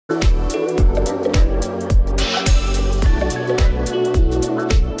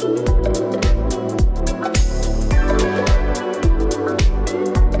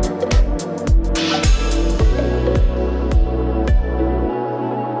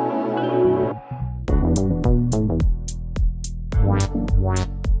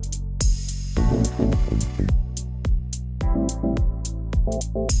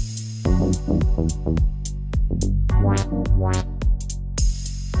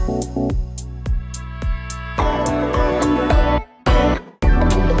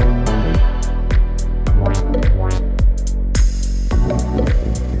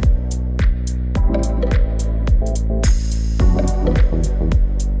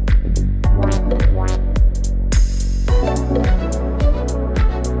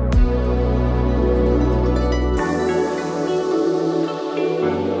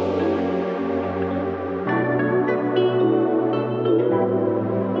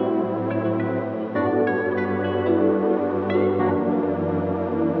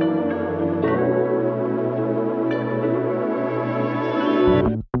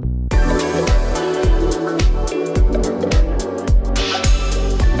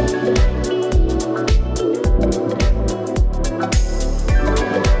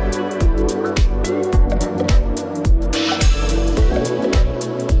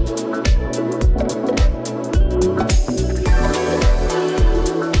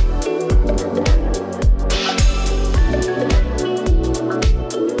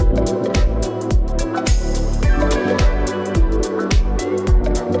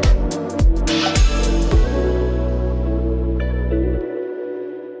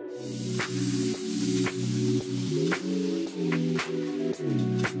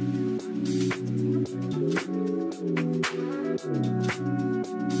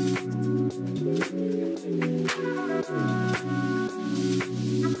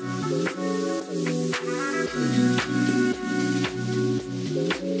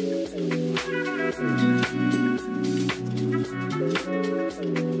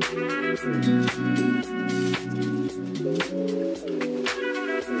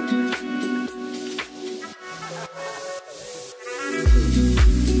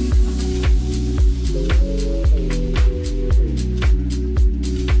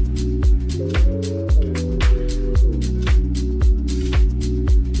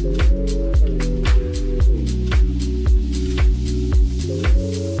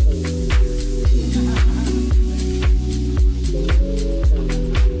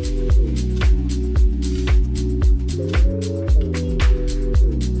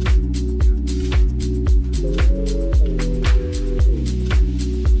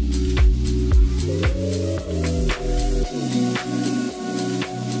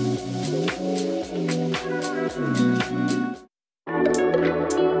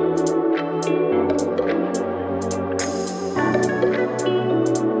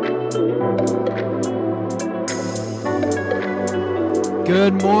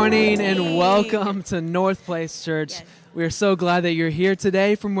Good morning and welcome to Northplace Church. Yes. We are so glad that you're here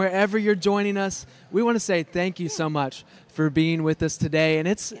today from wherever you're joining us. We want to say thank you so much for being with us today. And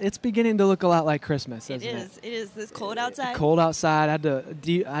it's beginning to look a lot like Christmas, isn't it? It is. It's cold outside. Cold outside.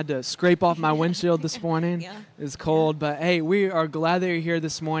 I had to scrape off my windshield this morning. Yeah. It's cold. But hey, we are glad that you're here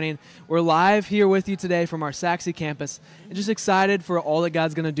this morning. We're live here with you today from our Sachse campus. And just excited for all that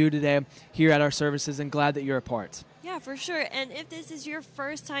God's going to do today here at our services and glad that you're a part. Yeah, for sure. And if this is your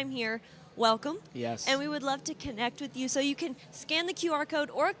first time here, welcome. Yes. And we would love to connect with you. So you can scan the QR code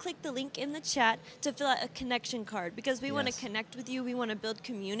or click the link in the chat to fill out a connection card because we want to connect with you. We want to build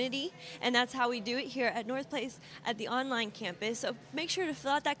community. And that's how we do it here at Northplace at the online campus. So make sure to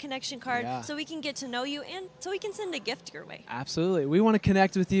fill out that connection card so we can get to know you and so we can send a gift your way. Absolutely. We want to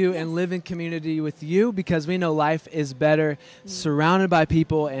connect with you and live in community with you because we know life is better surrounded by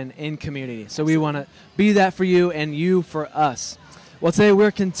people and in community. So we want to be that for you and you for us. Well, today we're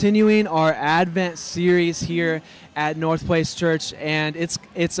continuing our Advent series here at Northplace Church, and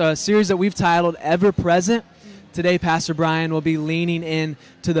it's a series that we've titled Ever Present. Today, Pastor Brian will be leaning in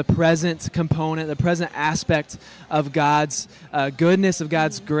to the present component, the present aspect of God's goodness, of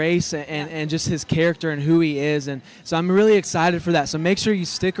God's grace, and just His character and who He is. And so I'm really excited for that. So make sure you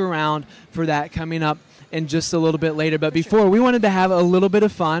stick around for that coming up in just a little bit later. But before, we wanted to have a little bit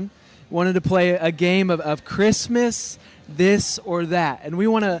of fun. Wanted to play a game of Christmas, this or that, and we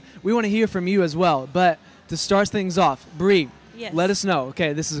want to hear from you as well. But to start things off, Bree, let us know.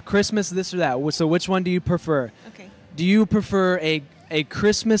 Okay, this is Christmas, this or that. So which one do you prefer? Okay. Do you prefer a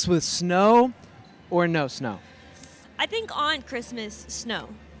Christmas with snow or no snow? I think on Christmas, snow.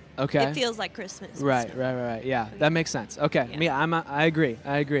 Okay. It feels like Christmas. Right. Yeah, Okay. that makes sense. Okay, Yeah. I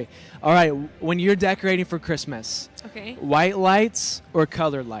agree. All right, when you're decorating for Christmas, Okay. white lights or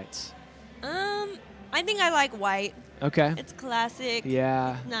colored lights? I think I like white. Okay. It's classic.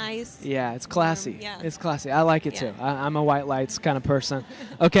 Yeah. Nice. Yeah, it's classy. Yeah. It's classy. I like it Yeah. too. I'm a white lights kind of person.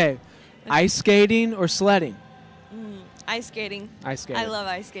 Okay. Ice skating or sledding? Ice skating. Ice skating. I love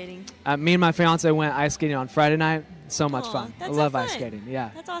ice skating. Me and my fiance went ice skating on Friday night. So much Aw, fun. I that's love so ice fun. skating. Yeah.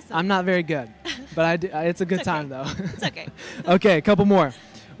 That's awesome. I'm not very good, but I do, it's a good It's time okay. though. It's okay. Okay, a couple more.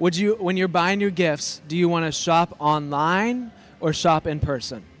 when you're buying your gifts, do you want to shop online or shop in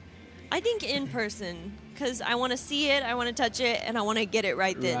person? I think in person, because I want to see it, I want to touch it, and I want to get it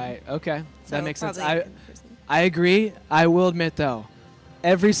right then. Right. Okay. So That makes sense. probably in person. I agree. I will admit, though,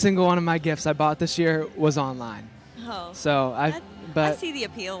 every single one of my gifts I bought this year was online. Oh. So I but see the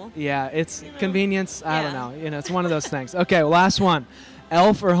appeal. yeah, it's You know, convenience. I don't yeah. know. It's one of those things. Okay, last one.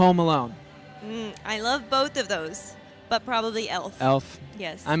 Elf or Home Alone? I love both of those, but probably Elf. Elf.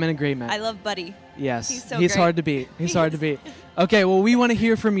 Yes. I'm in agreement. I love Buddy. Yes. He's so He's great. hard to beat. He's hard to beat. Okay, well, we want to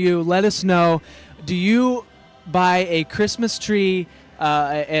hear from you. Let us know. Do you buy a Christmas tree,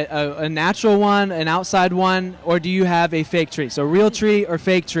 a natural one, an outside one, or do you have a fake tree? So real tree or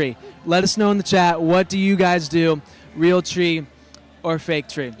fake tree? Let us know in the chat. What do you guys do? Real tree or fake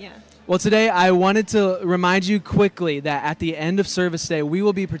tree? Yeah. Well, today I wanted to remind you quickly that at the end of service today, we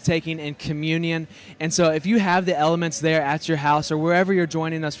will be partaking in communion. And so if you have the elements there at your house or wherever you're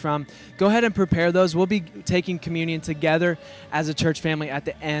joining us from, go ahead and prepare those. We'll be taking communion together as a church family at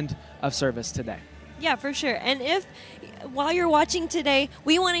the end of service today. Yeah, for sure. And if while you're watching today,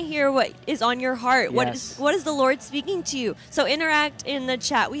 we want to hear what is on your heart. Yes. What is the Lord speaking to you? So interact in the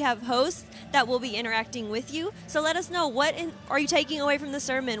chat. We have hosts that will be interacting with you. So let us know, are you taking away from the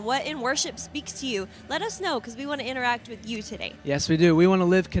sermon? What in worship speaks to you? Let us know, because we want to interact with you today. Yes, we do. We want to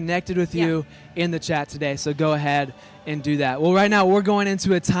live connected with you in the chat today. So go ahead and do that. Well, right now we're going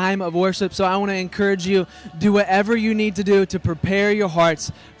into a time of worship. So I want to encourage you, do whatever you need to do to prepare your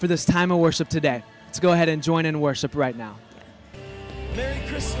hearts for this time of worship today. Let's go ahead and join in worship right now. Merry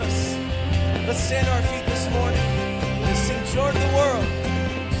Christmas. Let's stand to our feet this morning and sing joy to the world.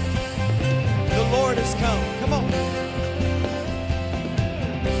 The Lord has come. Come on.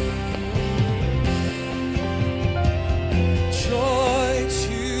 Joy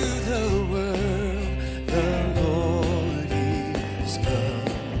to the world, the Lord is come.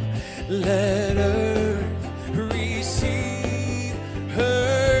 Let earth receive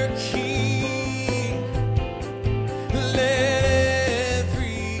her King. Let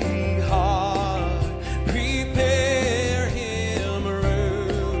every heart prepare him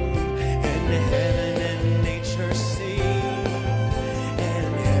room, and heaven and nature sing,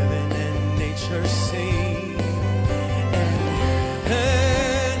 and heaven and nature sing,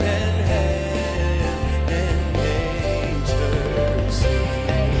 and heaven and nature sing.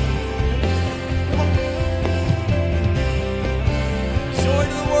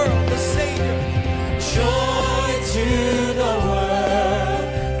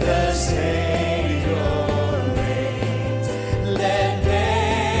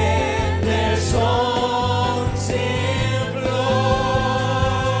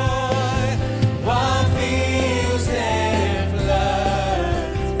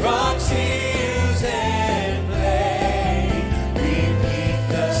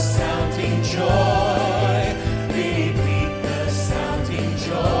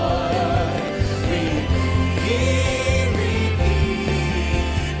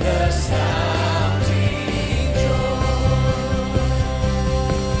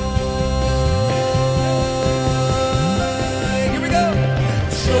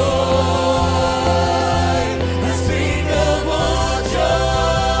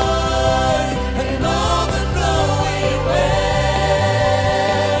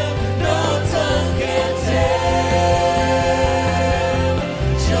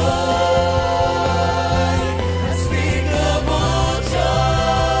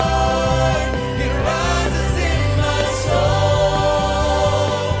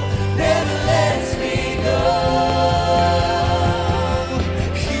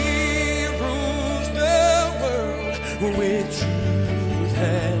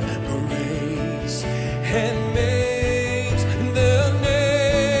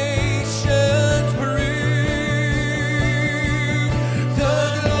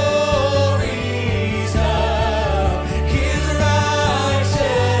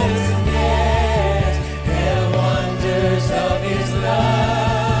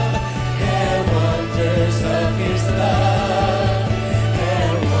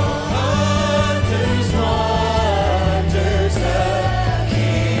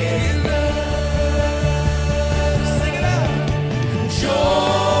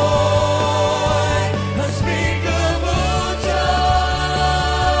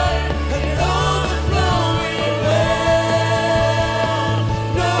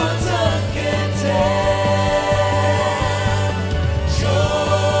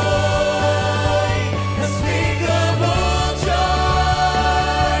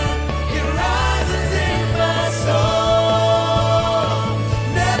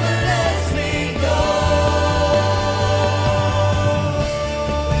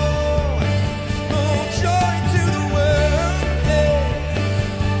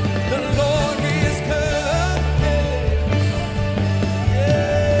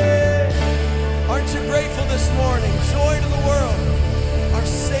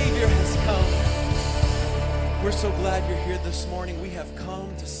 We're so glad you're here this morning. We have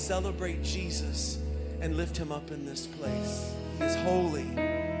come to celebrate Jesus and lift him up in this place. He is holy,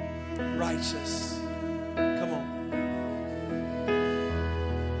 righteous. Come on.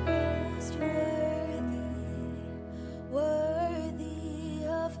 Most worthy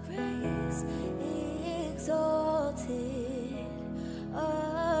of praise, exalted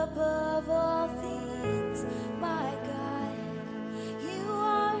above all things. My God, you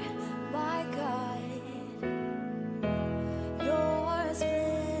are my God. Your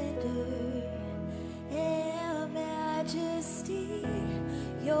splendor and majesty,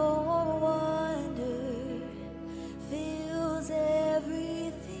 your wonder.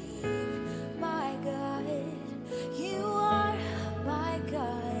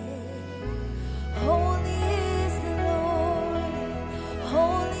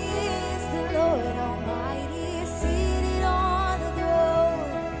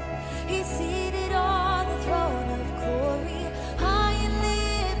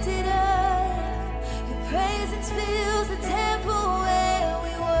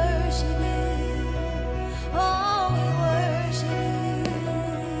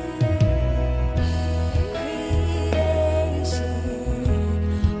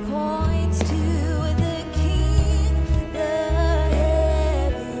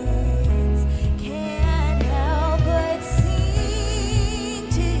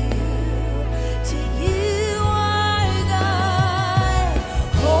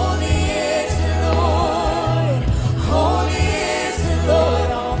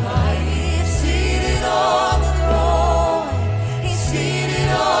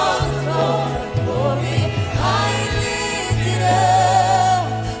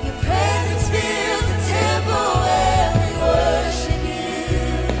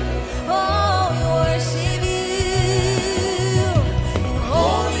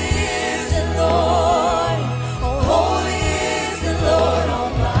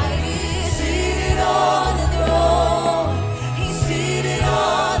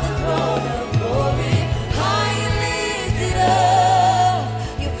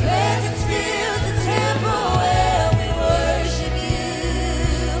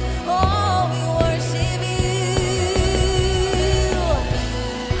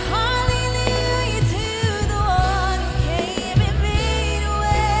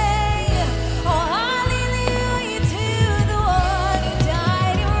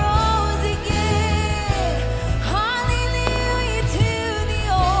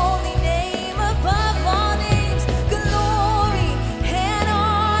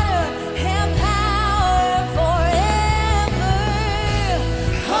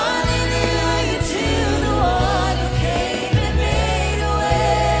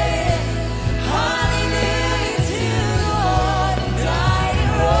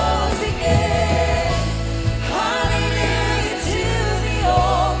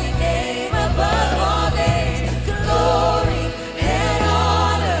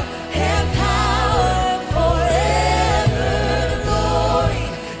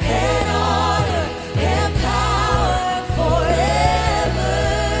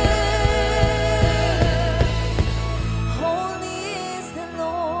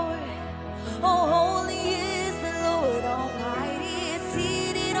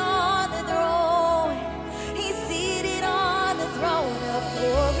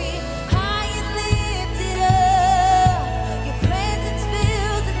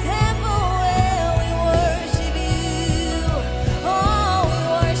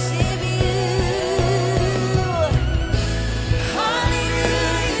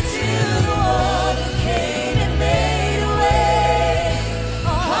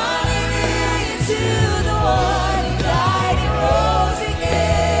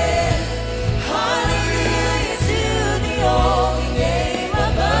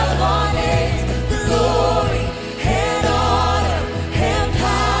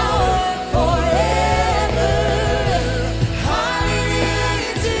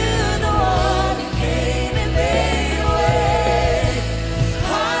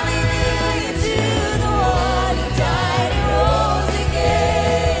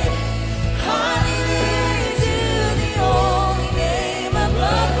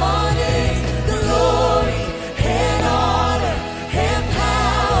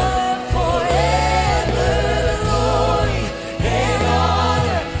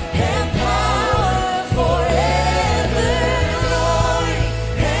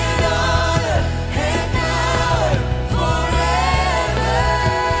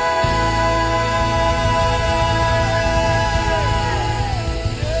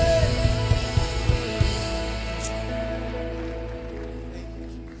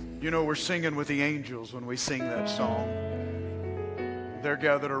 You know, we're singing with the angels when we sing that song. They're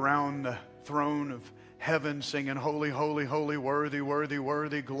gathered around the throne of heaven singing, holy, holy, holy, worthy, worthy,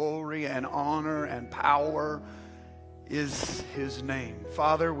 worthy, glory and honor and power is his name.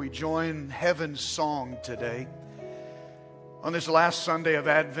 Father, we join heaven's song today. On this last Sunday of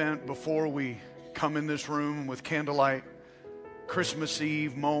Advent, before we come in this room with candlelight, Christmas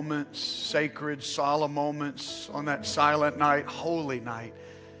Eve moments, sacred, solemn moments, on that silent night, holy night,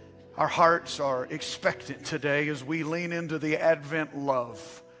 our hearts are expectant today as we lean into the Advent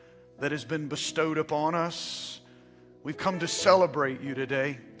love that has been bestowed upon us. We've come to celebrate you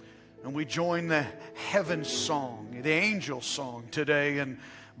today, and we join the heaven song, the angel song today, and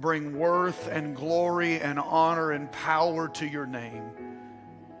bring worth and glory and honor and power to your name.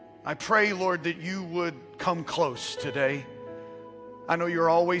 I pray, Lord, that you would come close today. I know you're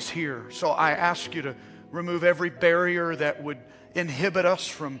always here, so I ask you to remove every barrier that would inhibit us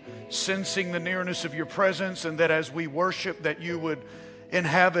from sensing the nearness of your presence, and that as we worship, that you would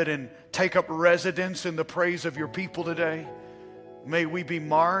inhabit and take up residence in the praise of your people today. May we be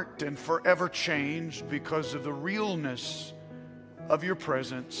marked and forever changed because of the realness of your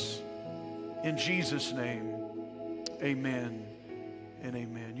presence. In Jesus' name, amen and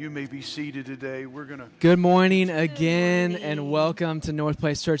amen. You may be seated today. Good morning again, and welcome to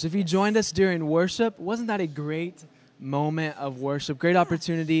Northplace Church. If you joined us during worship, wasn't that a great moment of worship? Great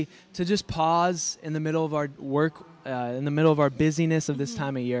opportunity to just pause in the middle of our work, in the middle of our busyness of this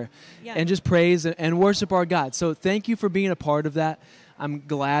time of year, and just praise and worship our God. So thank you for being a part of that. I'm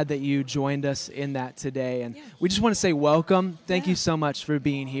glad that you joined us in that today. And we just want to say welcome. Thank you so much for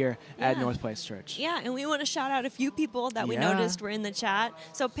being here at Northplace Church. Yeah, and we want to shout out a few people that we noticed were in the chat.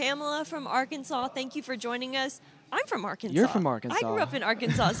 So Pamela from Arkansas, thank you for joining us. I'm from Arkansas. You're from Arkansas. I grew up in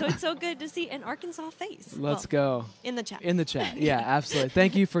Arkansas, so it's so good to see an Arkansas face. Let's go. In the chat. In the chat. Yeah, absolutely.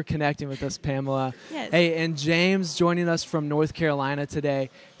 Thank you for connecting with us, Pamela. Yes. Hey, and James joining us from North Carolina today.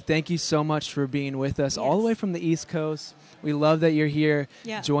 Thank you so much for being with us all the way from the East Coast. We love that you're here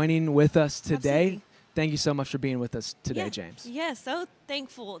joining with us today. Absolutely. Thank you so much for being with us today, James. Yes, so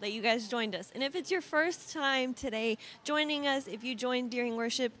thankful that you guys joined us. And if it's your first time today joining us, if you joined during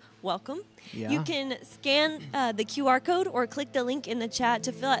worship, welcome. Yeah. You can scan the QR code or click the link in the chat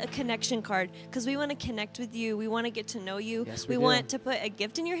to fill out a connection card, because we want to connect with you. We want to get to know you. Yes, we want to put a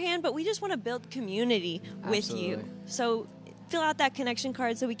gift in your hand, but we just want to build community with you. So fill out that connection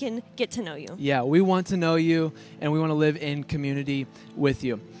card so we can get to know you. Yeah, we want to know you, and we want to live in community with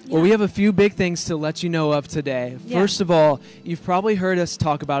you. Well, we have a few big things to let you know of today. First of all, you've probably heard us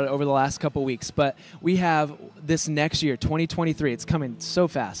talk about it over the last couple weeks, but we have this next year, 2023. It's coming so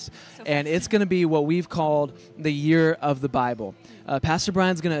fast. And it's going to be what we've called the Year of the Bible. Pastor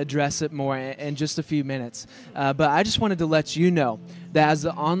Brian's going to address it more in just a few minutes. But I just wanted to let you know that as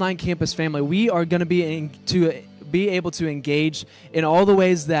the online campus family, we are going to be able to engage in all the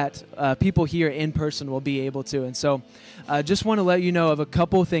ways that people here in person will be able to. And so just want to let you know of a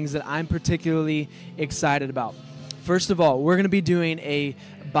couple of things that I'm particularly excited about. First of all, we're going to be doing a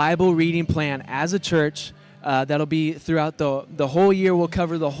Bible reading plan as a church that'll be throughout the whole year. We'll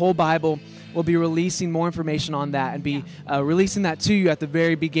cover the whole Bible. We'll be releasing more information on that and be releasing that to you at the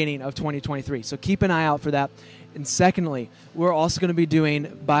very beginning of 2023. So keep an eye out for that. And secondly, we're also going to be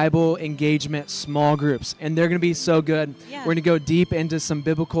doing Bible engagement small groups, and they're going to be so good. Yeah. We're going to go deep into some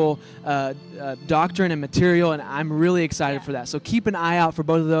biblical doctrine and material, and I'm really excited for that. So keep an eye out for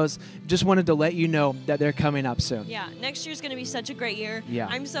both of those. Just wanted to let you know that they're coming up soon. Yeah, next year's going to be such a great year. Yeah.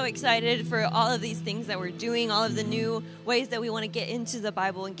 I'm so excited for all of these things that we're doing, all of the new ways that we want to get into the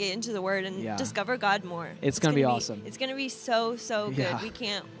Bible and get into the Word and discover God more. It's going to be awesome. It's going to be so good. Yeah. We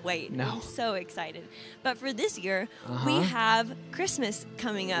can't wait. No. I'm so excited. But for this year, we have Christmas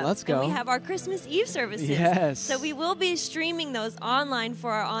coming up. Let's go. And we have our Christmas Eve services. Yes. So we will be streaming those online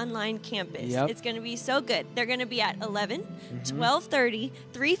for our online campus. Yep. It's going to be so good. They're going to be at 11, 12:30,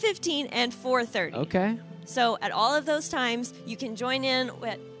 3:15, and 4:30. Okay. So at all of those times, you can join in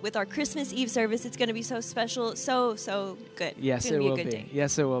with our Christmas Eve service. It's going to be so special, so good. Yes, it's it going to will be a good be. day.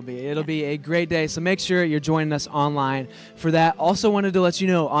 Yes, it will be. It'll be a great day. So make sure you're joining us online for that. Also wanted to let you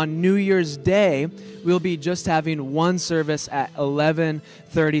know on New Year's Day, we'll be just having one service at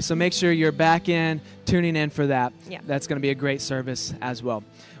 11:30. So make sure you're back in, tuning in for that. Yeah. That's going to be a great service as well.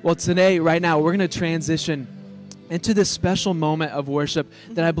 Well, today, right now, we're going to transition into this special moment of worship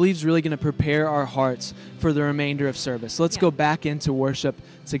that I believe is really going to prepare our hearts for the remainder of service. So let's go back into worship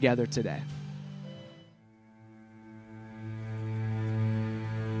together today.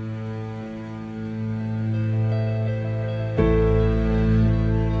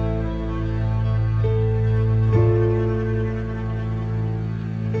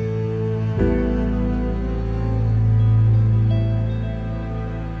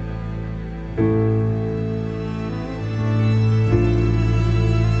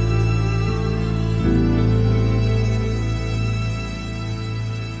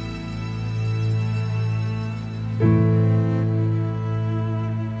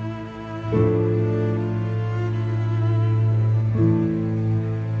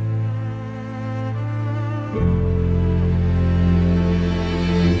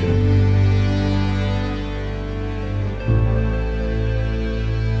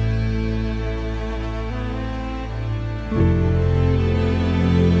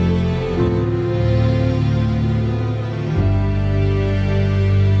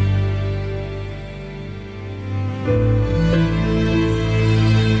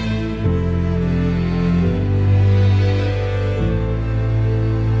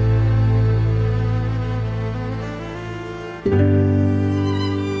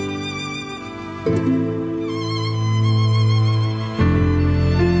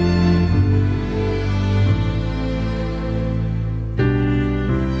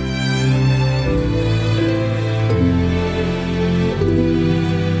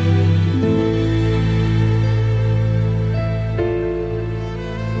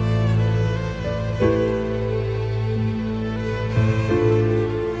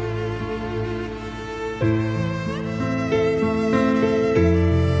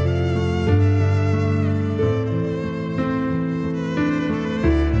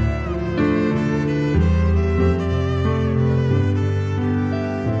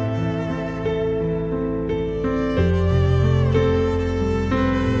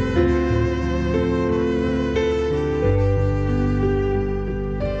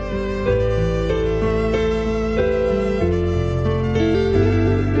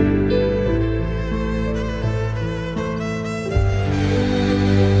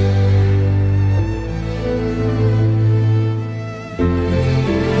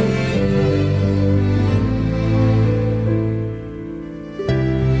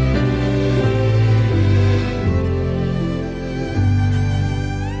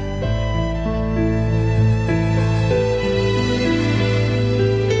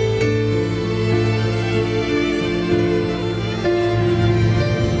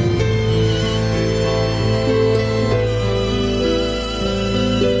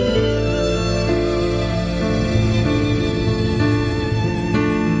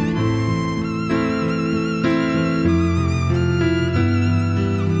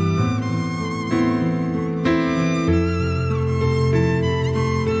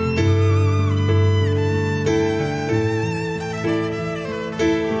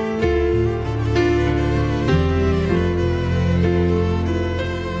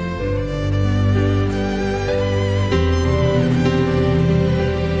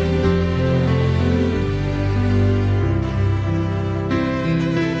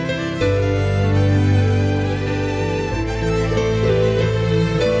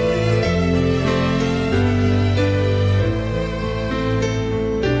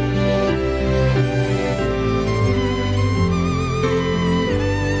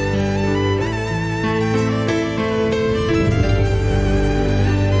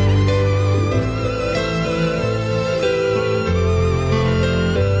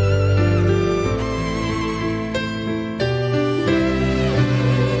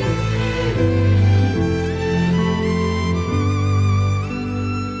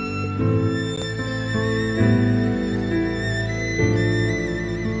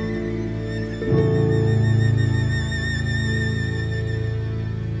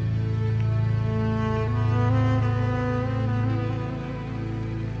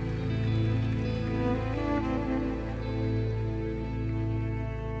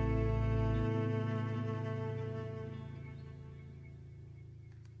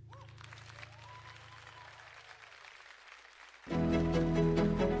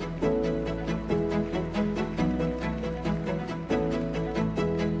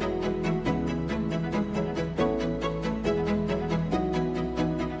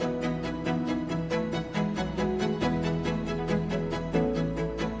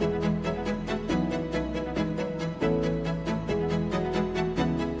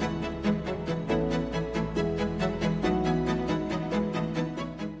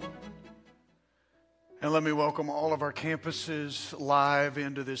 And let me welcome all of our campuses live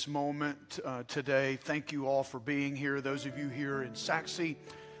into this moment today. Thank you all for being here. Those of you here in Sachse,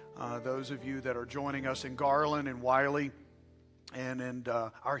 those of you that are joining us in Garland and Wiley, and in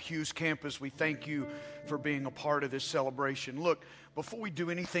our Hughes campus, we thank you for being a part of this celebration. Look, before we do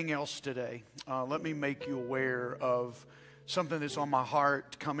anything else today, let me make you aware of something that's on my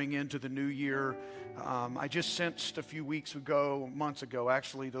heart coming into the new year. I just sensed a few months ago,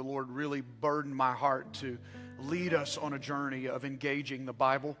 actually, the Lord really burdened my heart to lead us on a journey of engaging the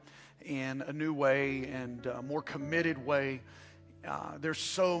Bible in a new way and a more committed way There's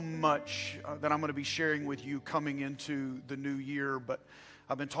so much that I'm going to be sharing with you coming into the new year, but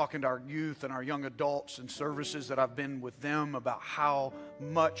I've been talking to our youth and our young adults and services that I've been with them about how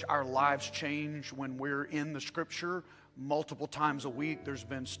much our lives change when we're in the Scripture multiple times a week. There's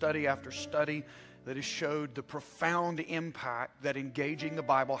been study after study that has showed the profound impact that engaging the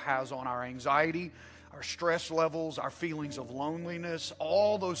Bible has on our anxiety, our stress levels, our feelings of loneliness.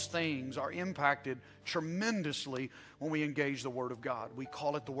 All those things are impacted tremendously when we engage the Word of God. We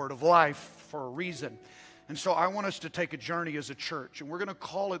call it the Word of life for a reason. And so I want us to take a journey as a church, and we're going to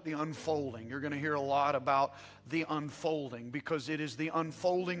call it the unfolding. You're going to hear a lot about the unfolding because it is the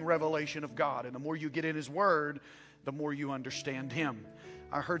unfolding revelation of God. And the more you get in His Word, the more you understand Him.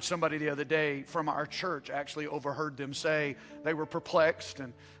 I heard somebody the other day from our church, actually overheard them say they were perplexed,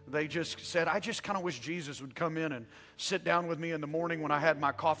 and they just said, I just kind of wish Jesus would come in and sit down with me in the morning when I had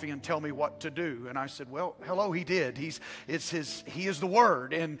my coffee and tell me what to do. And I said, well, hello, He did. He is the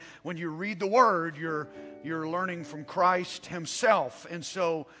Word. And when you read the Word, you're learning from Christ Himself. And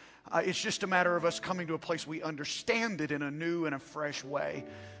so it's just a matter of us coming to a place we understand it in a new and a fresh way.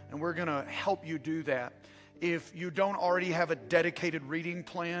 And we're going to help you do that. If you don't already have a dedicated reading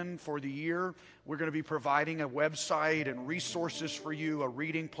plan for the year, we're going to be providing a website and resources for you, a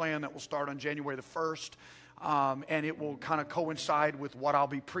reading plan that will start on January the 1st. And it will kind of coincide with what I'll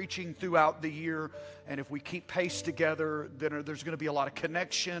be preaching throughout the year. And if we keep pace together, then there's going to be a lot of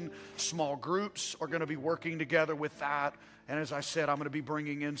connection. Small groups are going to be working together with that. And as I said, I'm going to be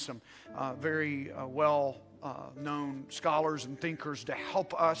bringing in some very well-known scholars and thinkers to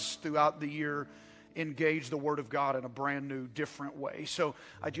help us throughout the year engage the Word of God in a brand new, different way. So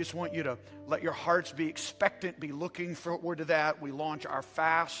I just want you to let your hearts be expectant, be looking forward to that. We launch our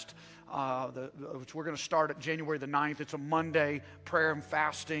fast, which we're going to start at January the 9th. It's a Monday, prayer and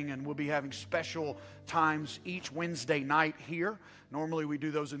fasting, and we'll be having special times each Wednesday night here. Normally we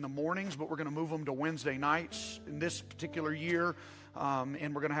do those in the mornings, but we're going to move them to Wednesday nights in this particular year.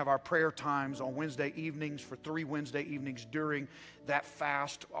 And we're going to have our prayer times on Wednesday evenings for 3 Wednesday evenings during that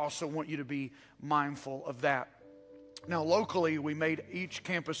fast. Also want you to be mindful of that. Now, locally, we made each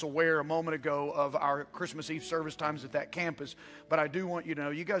campus aware a moment ago of our Christmas Eve service times at that campus. But I do want you to know,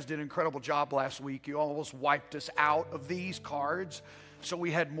 you guys did an incredible job last week. You almost wiped us out of these cards. So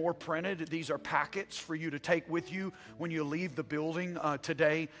we had more printed. These are packets for you to take with you when you leave the building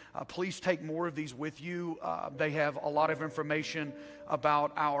today. Please take more of these with you. They have a lot of information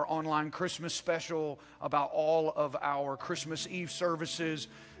about our online Christmas special, about all of our Christmas Eve services.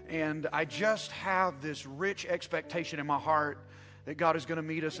 And I just have this rich expectation in my heart that God is going to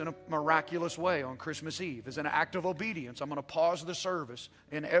meet us in a miraculous way on Christmas Eve. As an act of obedience, I'm going to pause the service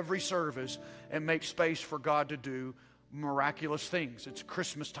in every service and make space for God to do miraculous things. It's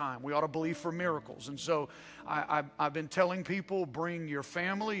Christmas time. We ought to believe for miracles. And so I've been telling people, bring your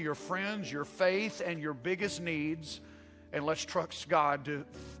family, your friends, your faith, and your biggest needs, and let's trust God to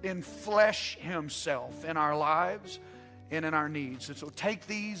enflesh Himself in our lives and in our needs. And so take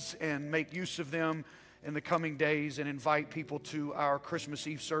these and make use of them in the coming days and invite people to our Christmas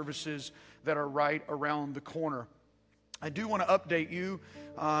Eve services that are right around the corner. I do want to update you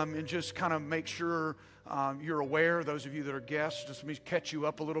and just kind of make sure you're aware, those of you that are guests, just let me catch you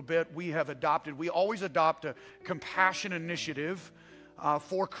up a little bit. We always adopt a compassion initiative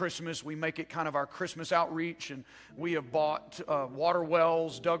for Christmas. We make it kind of our Christmas outreach, and we have bought water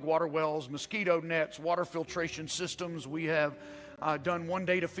wells, dug water wells, mosquito nets, water filtration systems. We have done One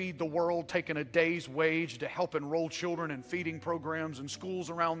Day to Feed the World, taken a day's wage to help enroll children in feeding programs in schools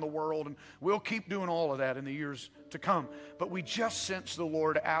around the world, and we'll keep doing all of that in the years to come. But we just sensed the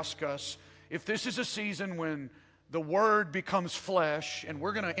Lord ask us, if this is a season when the Word becomes flesh, and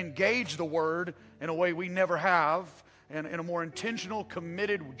we're going to engage the Word in a way we never have, and in a more intentional,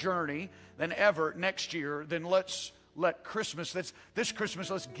 committed journey than ever next year, then let's let this Christmas,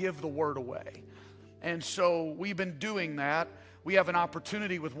 let's give the Word away. And so we've been doing that. We have an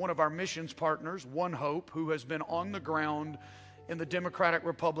opportunity with one of our missions partners, One Hope, who has been on the ground in the Democratic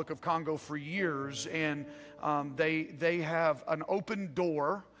Republic of Congo for years, and they have an open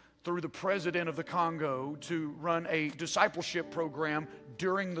door through the president of the Congo to run a discipleship program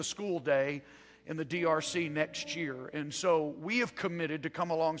during the school day in the DRC next year. And so we have committed to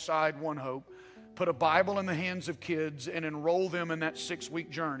come alongside One Hope, put a Bible in the hands of kids, and enroll them in that 6-week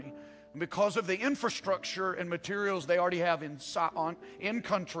journey. And because of the infrastructure and materials they already have in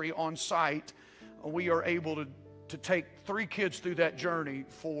country on site, we are able to take 3 kids through that journey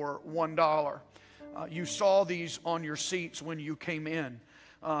for $1. You saw these on your seats when you came in.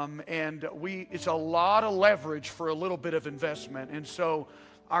 It's a lot of leverage for a little bit of investment. And so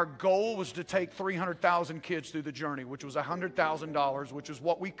Our goal was to take 300,000 kids through the journey, which was $100,000, which is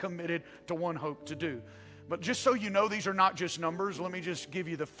what we committed to One Hope to do. But just so you know, these are not just numbers. Let me just give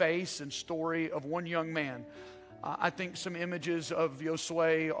you the face and story of one young man. I think some images of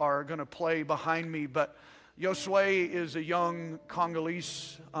Josue are going to play behind me, but Josue is a young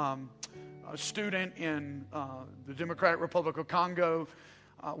Congolese student in the Democratic Republic of Congo.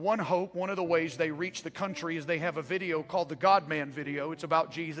 One Hope, one of the ways they reach the country is they have a video called the God-Man video. It's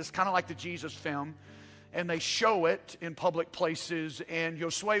about Jesus, kind of like the Jesus film. And they show it in public places. And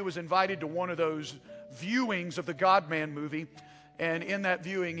Josue was invited to one of those viewings of the God-Man movie. And in that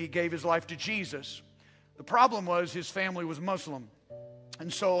viewing, he gave his life to Jesus. The problem was his family was Muslim.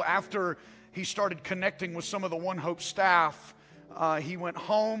 And so after he started connecting with some of the One Hope staff, he went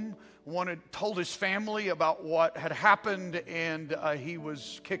home, told his family about what had happened, and he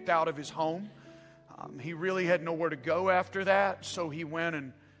was kicked out of his home. He really had nowhere to go after that, so he went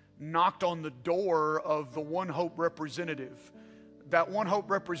and knocked on the door of the One Hope representative. That One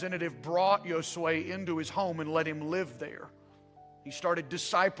Hope representative brought Josue into his home and let him live there. He started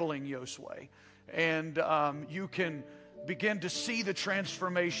discipling Josue, and you can begin to see the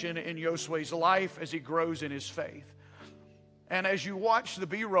transformation in Josue's life as he grows in his faith. And as you watch the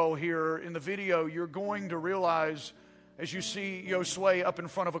B-roll here in the video, you're going to realize, as you see Josue up in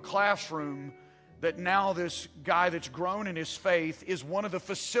front of a classroom, that now this guy that's grown in his faith is one of the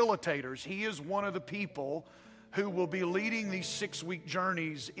facilitators. He is one of the people who will be leading these 6-week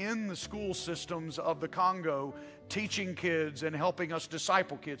journeys in the school systems of the Congo, teaching kids and helping us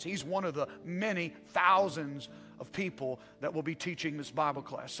disciple kids. He's one of the many thousands of people that will be teaching this Bible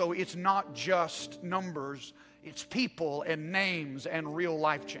class. So it's not just numbers, it's people and names and real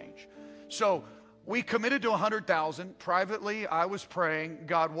life change. So we committed to 100,000. Privately, I was praying,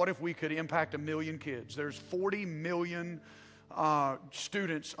 God, what if we could impact 1 million kids? There's 40 million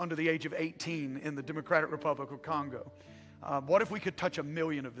students under the age of 18 in the Democratic Republic of Congo. What if we could touch 1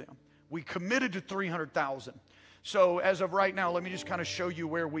 million of them? We committed to 300,000. So as of right now, let me just kind of show you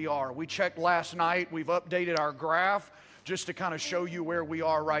where we are. We checked last night. We've updated our graph just to kind of show you where we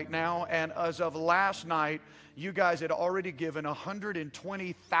are right now. And as of last night, you guys had already given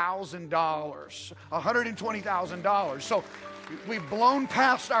 $120,000. $120,000. So we've blown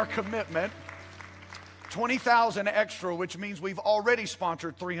past our commitment. 20,000 extra, which means we've already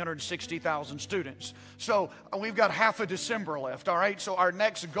sponsored 360,000 students. So we've got half of December left, all right? So our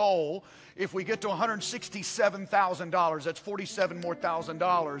next goal, if we get to $167,000, that's $47,000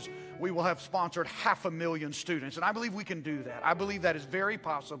 more, we will have sponsored 500,000 students. And I believe we can do that. I believe that is very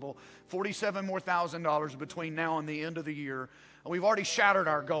possible. $47,000 more between now and the end of the year. And we've already shattered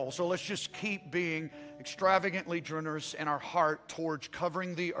our goal. So let's just keep being extravagantly generous in our heart towards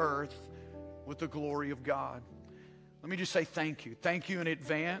covering the earth with the glory of God. Let me just say thank you. Thank you in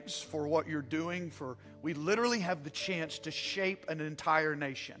advance for what you're doing. We literally have the chance to shape an entire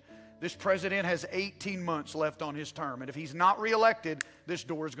nation. This president has 18 months left on his term. And if he's not reelected, this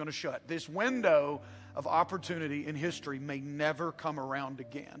door is going to shut. This window of opportunity in history may never come around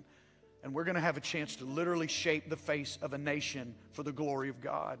again. And we're going to have a chance to literally shape the face of a nation for the glory of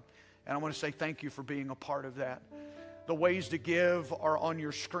God. And I want to say thank you for being a part of that. The ways to give are on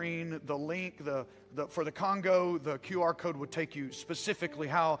your screen. The link for the Congo, the QR code would take you specifically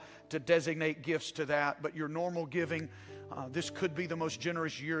how to designate gifts to that. But your normal giving, this could be the most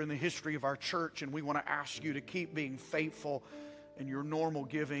generous year in the history of our church, and we want to ask you to keep being faithful in your normal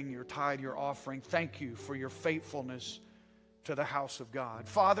giving, your tithe, your offering. Thank you for your faithfulness to the house of God.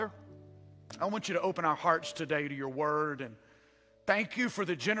 Father, I want you to open our hearts today to your word, and thank you for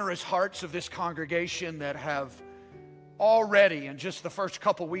the generous hearts of this congregation that have already in just the first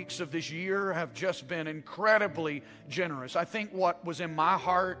couple weeks of this year have just been incredibly generous. I think what was in my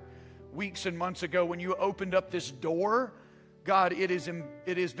heart weeks and months ago when you opened up this door, God, it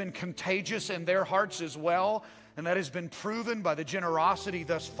has been contagious in their hearts as well, and that has been proven by the generosity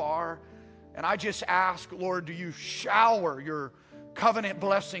thus far. And I just ask, Lord, do you shower your covenant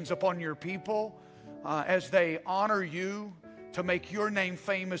blessings upon your people as they honor you to make your name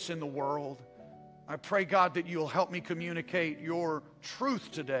famous in the world. I pray, God, that you'll help me communicate your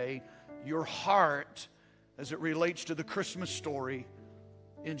truth today, your heart, as it relates to the Christmas story.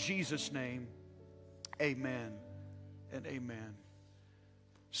 In Jesus' name, amen and amen.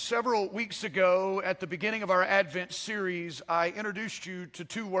 Several weeks ago, at the beginning of our Advent series, I introduced you to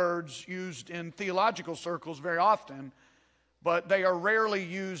two words used in theological circles very often, but they are rarely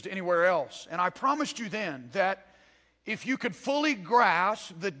used anywhere else. And I promised you then that if you could fully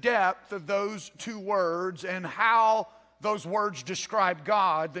grasp the depth of those two words and how those words describe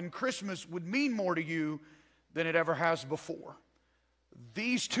God, then Christmas would mean more to you than it ever has before.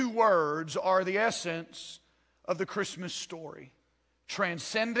 These two words are the essence of the Christmas story: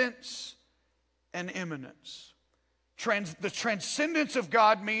 transcendence and immanence. The transcendence of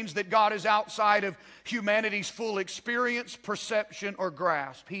God means that God is outside of humanity's full experience, perception, or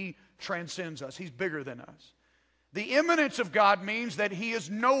grasp. He transcends us. He's bigger than us. The immanence of God means that He is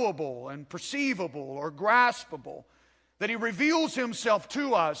knowable and perceivable or graspable, that He reveals Himself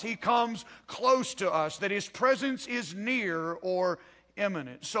to us, He comes close to us, that His presence is near or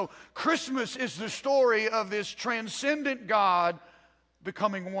imminent. So Christmas is the story of this transcendent God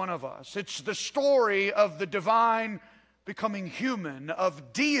becoming one of us. It's the story of the divine becoming human,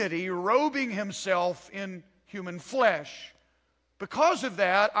 of deity robing Himself in human flesh. Because of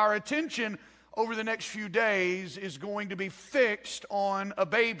that, our attention over the next few days is going to be fixed on a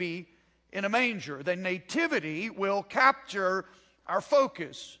baby in a manger. The nativity will capture our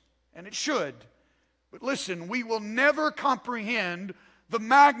focus, and it should. But listen, we will never comprehend the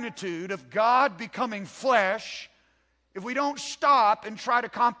magnitude of God becoming flesh if we don't stop and try to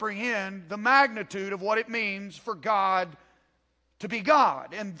comprehend the magnitude of what it means for God to be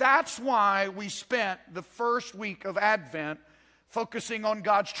God. And that's why we spent the first week of Advent focusing on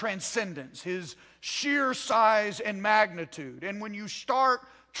God's transcendence, His sheer size and magnitude. And when you start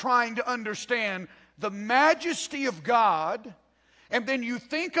trying to understand the majesty of God, and then you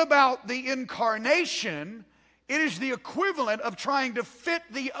think about the incarnation, it is the equivalent of trying to fit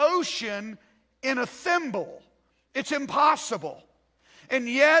the ocean in a thimble. It's impossible. And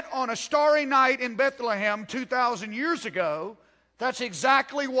yet, on a starry night in Bethlehem 2,000 years ago, that's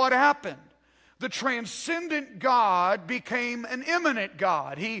exactly what happened. The transcendent God became an immanent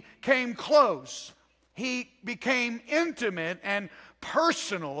God. He came close. He became intimate and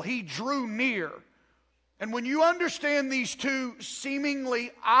personal. He drew near. And when you understand these two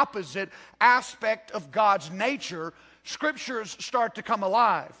seemingly opposite aspects of God's nature, scriptures start to come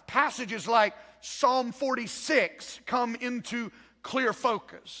alive. Passages like Psalm 46 come into clear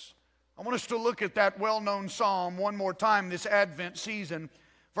focus. I want us to look at that well-known psalm one more time this Advent season.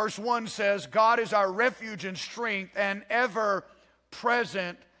 Verse 1 says, God is our refuge and strength and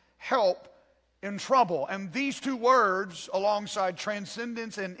ever-present help in trouble. And these two words, alongside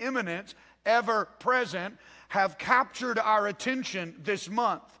transcendence and immanence, ever-present, have captured our attention this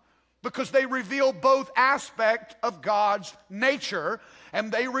month because they reveal both aspects of God's nature,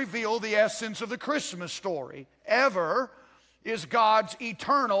 and they reveal the essence of the Christmas story. Ever is God's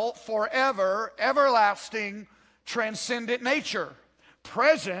eternal, forever, everlasting, transcendent nature.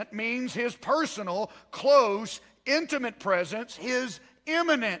 Present means His personal, close, intimate presence, His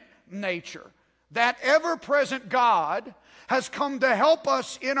immanent nature. That ever-present God has come to help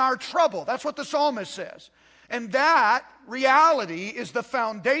us in our trouble. That's what the psalmist says. And that reality is the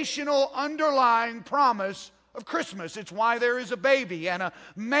foundational underlying promise of Christmas. It's why there is a baby and a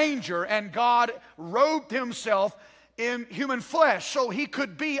manger, and God robed Himself in human flesh so He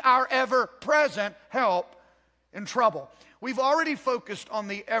could be our ever-present help in trouble. We've already focused on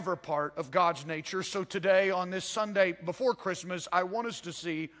the ever part of God's nature, so today, on this Sunday before Christmas, I want us to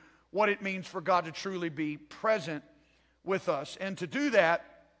see what it means for God to truly be present with us. And to do that,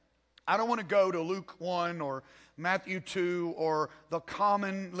 I don't want to go to Luke 1 or Matthew 2 or the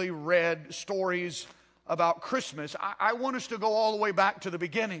commonly read stories about Christmas. I want us to go all the way back to the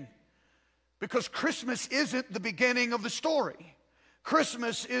beginning, because Christmas isn't the beginning of the story.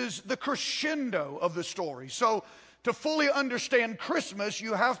 Christmas is the crescendo of the story. So to fully understand Christmas,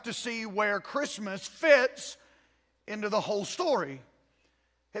 you have to see where Christmas fits into the whole story.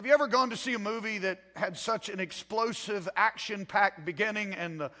 Have you ever gone to see a movie that had such an explosive, action-packed beginning,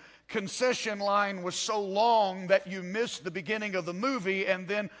 and the concession line was so long that you missed the beginning of the movie, and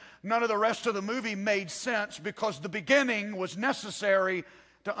then none of the rest of the movie made sense because the beginning was necessary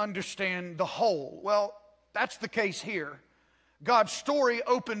to understand the whole? Well, that's the case here. God's story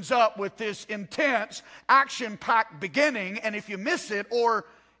opens up with this intense, action-packed beginning, and if you miss it, or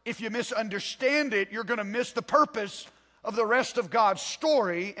if you misunderstand it, you're going to miss the purpose of the rest of God's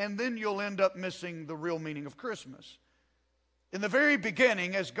story, and then you'll end up missing the real meaning of Christmas. In the very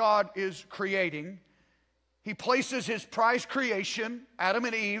beginning, as God is creating, He places His prized creation, Adam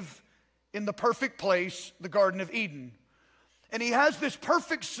and Eve, in the perfect place, the Garden of Eden. And He has this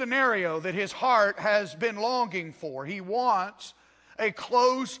perfect scenario that His heart has been longing for. He wants a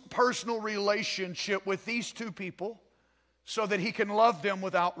close personal relationship with these two people so that He can love them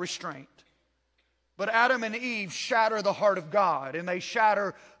without restraint. But Adam and Eve shatter the heart of God, and they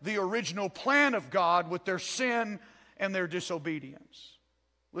shatter the original plan of God with their sin and their disobedience.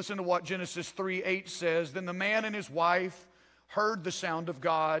 Listen to what Genesis 3:8 says. Then the man and his wife heard the sound of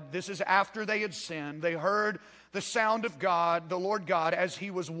God. This is after they had sinned. They heard the sound of God, the Lord God, as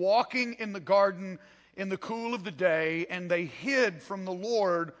he was walking in the garden in the cool of the day, and they hid from the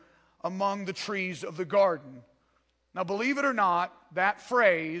Lord among the trees of the garden. Now, believe it or not, that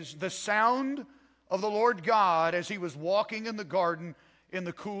phrase, the sound of the Lord God as he was walking in the garden in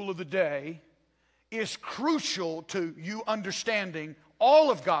the cool of the day, is crucial to you understanding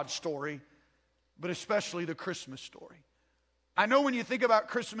all of God's story, but especially the Christmas story. I know when you think about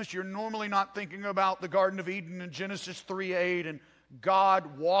Christmas, you're normally not thinking about the Garden of Eden in Genesis 3:8 and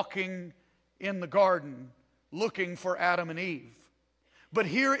God walking in the garden looking for Adam and Eve. But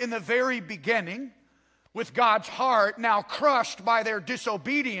here in the very beginning, with God's heart now crushed by their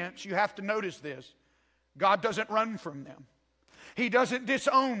disobedience, you have to notice this. God doesn't run from them. He doesn't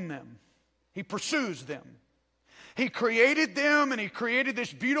disown them. He pursues them. He created them, and he created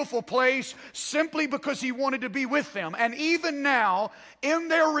this beautiful place simply because he wanted to be with them. And even now, in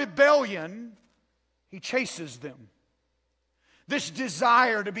their rebellion, he chases them. This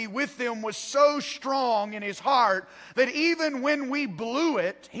desire to be with them was so strong in his heart that even when we blew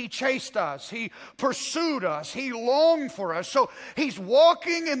it, he chased us. He pursued us. He longed for us. So he's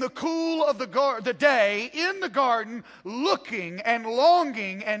walking in the cool of the day in the garden, looking and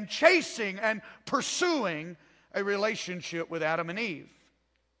longing and chasing and pursuing a relationship with Adam and Eve.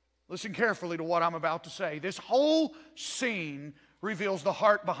 Listen carefully to what I'm about to say. This whole scene reveals the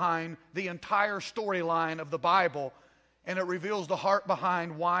heart behind the entire storyline of the Bible, and it reveals the heart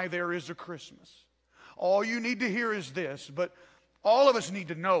behind why there is a Christmas. All you need to hear is this, but all of us need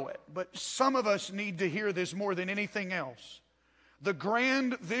to know it, but some of us need to hear this more than anything else. The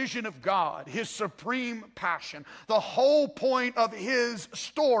grand vision of God, his supreme passion, the whole point of his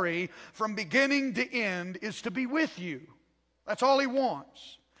story from beginning to end is to be with you. That's all he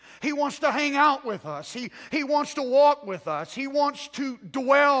wants. He wants to hang out with us. He wants to walk with us. He wants to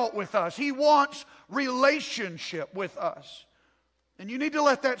dwell with us. He wants relationship with us. And you need to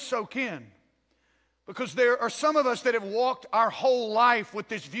let that soak in. Because there are some of us that have walked our whole life with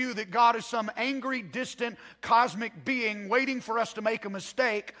this view that God is some angry, distant, cosmic being waiting for us to make a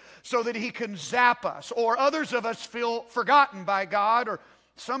mistake so that he can zap us. Or others of us feel forgotten by God, or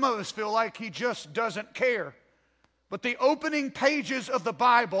some of us feel like he just doesn't care. But the opening pages of the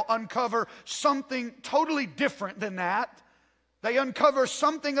Bible uncover something totally different than that. They uncover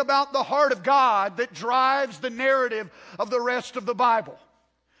something about the heart of God that drives the narrative of the rest of the Bible.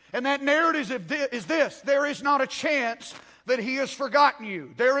 And that narrative is this: there is not a chance that he has forgotten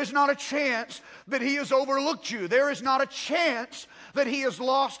you. There is not a chance that he has overlooked you. There is not a chance that he has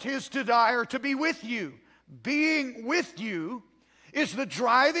lost his desire to be with you. Being with you is the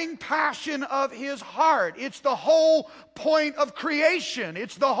driving passion of his heart. It's the whole point of creation.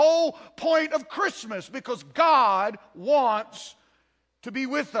 It's the whole point of Christmas, because God wants to be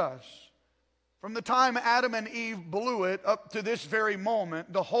with us. From the time Adam and Eve blew it up to this very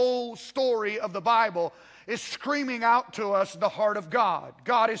moment, the whole story of the Bible is screaming out to us the heart of God.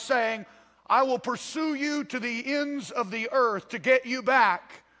 God is saying, I will pursue you to the ends of the earth to get you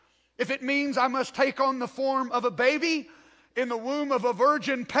back. If it means I must take on the form of a baby in the womb of a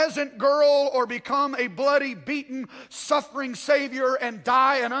virgin peasant girl, or become a bloody, beaten, suffering Savior and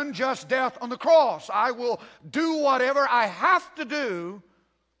die an unjust death on the cross, I will do whatever I have to do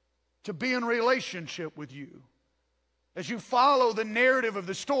to be in relationship with you. As you follow the narrative of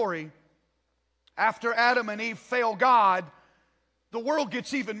the story, after Adam and Eve fail God, the world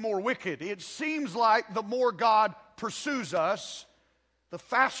gets even more wicked. It seems like the more God pursues us, the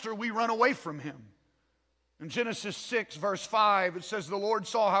faster we run away from him. In Genesis 6, verse 5, it says, the Lord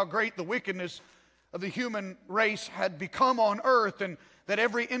saw how great the wickedness of the human race had become on earth, and that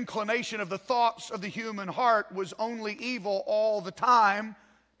every inclination of the thoughts of the human heart was only evil all the time.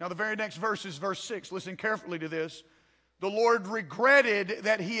 Now the very next verse is verse 6. Listen carefully to this. The Lord regretted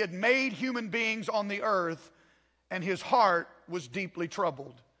that he had made human beings on the earth, and his heart was deeply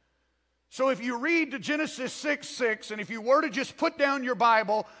troubled. So if you read Genesis 6:6, and if you were to just put down your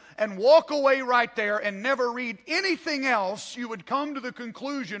Bible and walk away right there and never read anything else, you would come to the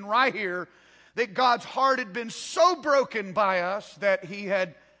conclusion right here that God's heart had been so broken by us that he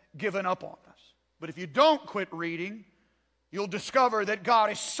had given up on us. But if you don't quit reading, you'll discover that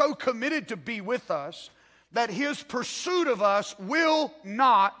God is so committed to be with us that his pursuit of us will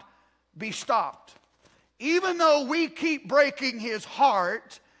not be stopped. Even though we keep breaking his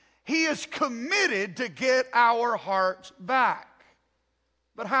heart, he is committed to get our hearts back.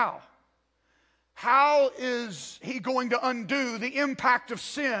 But how? How is he going to undo the impact of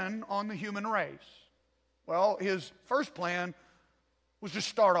sin on the human race? Well, his first plan was to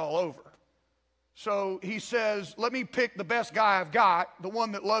start all over. So he says, let me pick the best guy I've got, the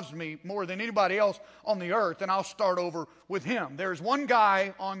one that loves me more than anybody else on the earth, and I'll start over with him. There's one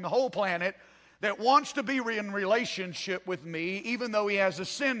guy on the whole planet that wants to be in relationship with me, even though he has a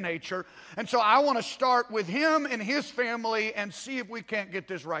sin nature. And so I want to start with him and his family and see if we can't get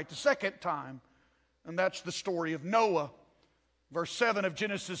this right the second time. And that's the story of Noah. Verse 7 of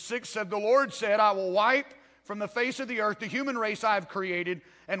Genesis 6 said, the Lord said, I will wipe from the face of the earth the human race I have created,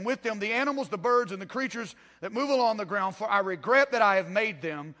 and with them the animals, the birds, and the creatures that move along the ground, for I regret that I have made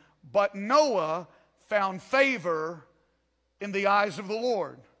them. But Noah found favor in the eyes of the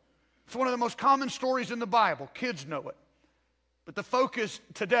Lord. It's one of the most common stories in the Bible. Kids know it. But the focus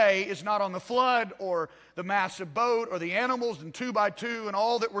today is not on the flood or the massive boat or the animals and 2 by 2 and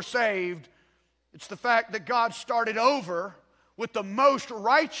all that were saved. It's the fact that God started over with the most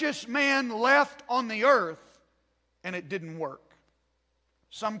righteous man left on the earth, and it didn't work.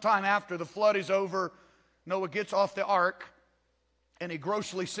 Sometime after the flood is over, Noah gets off the ark and he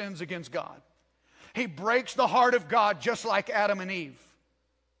grossly sins against God. He breaks the heart of God just like Adam and Eve.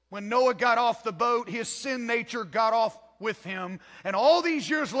 When Noah got off the boat, his sin nature got off with him. And all these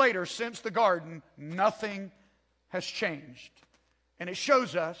years later, since the garden, nothing has changed. And it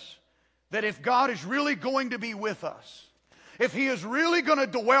shows us that if God is really going to be with us, if He is really going to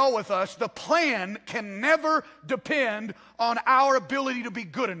dwell with us, the plan can never depend on our ability to be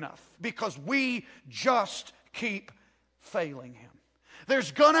good enough, because we just keep failing Him.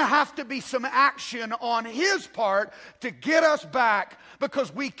 There's going to have to be some action on His part to get us back,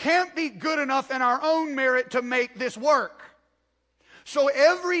 because we can't be good enough in our own merit to make this work. So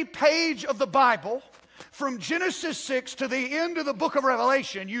every page of the Bible, from Genesis 6 to the end of the book of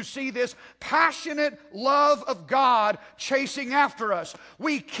Revelation, you see this passionate love of God chasing after us.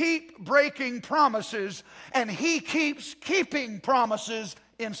 We keep breaking promises, and He keeps keeping promises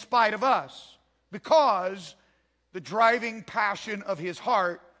in spite of us, because the driving passion of His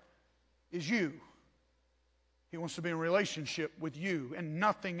heart is you. He wants to be in relationship with you, and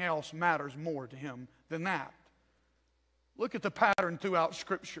nothing else matters more to Him than that. Look at the pattern throughout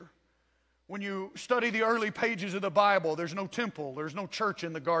Scripture. When you study the early pages of the Bible, there's no temple, there's no church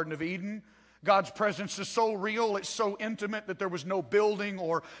in the Garden of Eden. God's presence is so real, it's so intimate that there was no building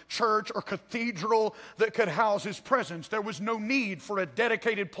or church or cathedral that could house His presence. There was no need for a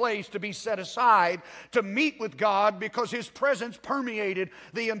dedicated place to be set aside to meet with God, because His presence permeated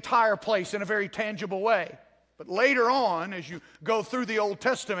the entire place in a very tangible way. But later on, as you go through the Old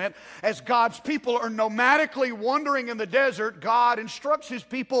Testament, as God's people are nomadically wandering in the desert, God instructs His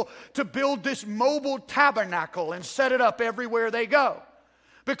people to build this mobile tabernacle and set it up everywhere they go.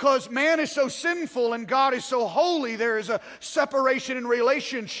 Because man is so sinful and God is so holy, there is a separation in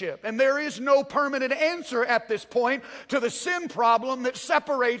relationship. And there is no permanent answer at this point to the sin problem that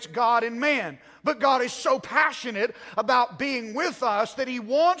separates God and man. But God is so passionate about being with us that He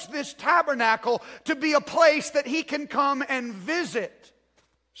wants this tabernacle to be a place that He can come and visit.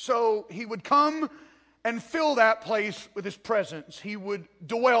 So He would come and fill that place with His presence. He would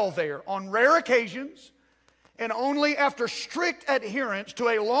dwell there on rare occasions, and only after strict adherence to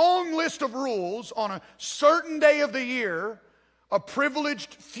a long list of rules on a certain day of the year, a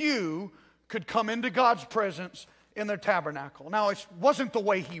privileged few could come into God's presence in their tabernacle. Now, it wasn't the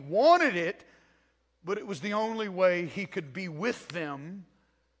way He wanted it, but it was the only way He could be with them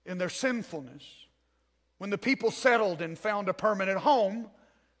in their sinfulness. When the people settled and found a permanent home,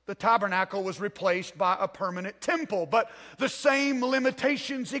 the tabernacle was replaced by a permanent temple. But the same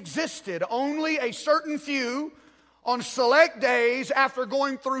limitations existed. Only a certain few on select days, after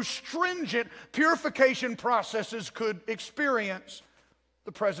going through stringent purification processes, could experience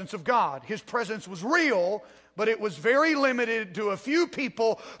the presence of God. His presence was real, but it was very limited to a few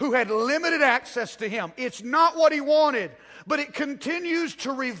people who had limited access to Him. It's not what He wanted, but it continues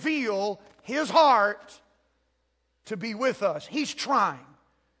to reveal His heart to be with us. He's trying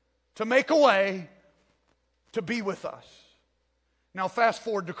to make a way to be with us. Now fast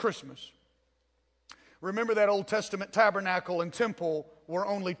forward to Christmas. Remember that Old Testament tabernacle and temple were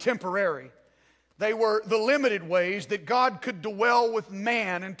only temporary. They were the limited ways that God could dwell with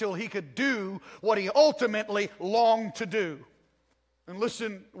man until He could do what He ultimately longed to do. And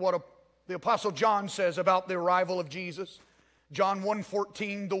listen what the Apostle John says about the arrival of Jesus. John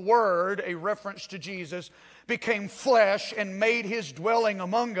 1:14, the Word, a reference to Jesus, became flesh and made His dwelling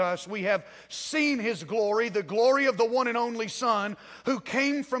among us. We have seen His glory, the glory of the one and only Son, who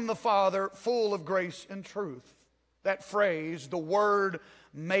came from the Father, full of grace and truth. That phrase, the Word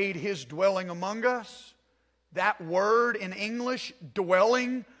made His dwelling among us, that word in English,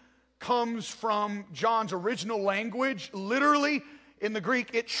 dwelling, comes from John's original language. Literally, in the Greek,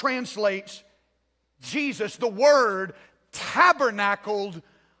 it translates Jesus, the Word, tabernacled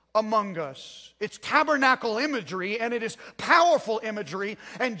among us. It's tabernacle imagery, and it is powerful imagery,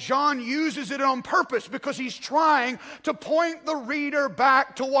 and John uses it on purpose because he's trying to point the reader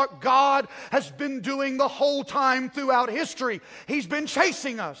back to what God has been doing the whole time throughout history. He's been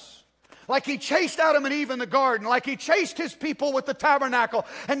chasing us. Like he chased Adam and Eve in the garden, like he chased his people with the tabernacle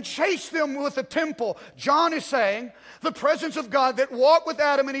and chased them with the temple. John is saying the presence of God that walked with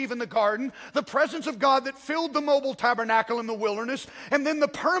Adam and Eve in the garden, the presence of God that filled the mobile tabernacle in the wilderness, and then the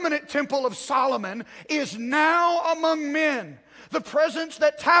permanent temple of Solomon is now among men. The presence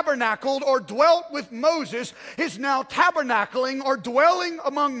that tabernacled or dwelt with Moses is now tabernacling or dwelling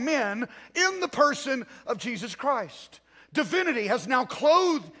among men in the person of Jesus Christ. Divinity has now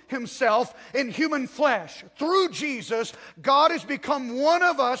clothed himself in human flesh. Through Jesus, God has become one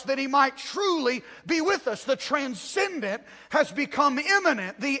of us that he might truly be with us. The transcendent has become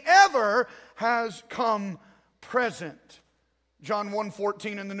immanent. The ever has come present. John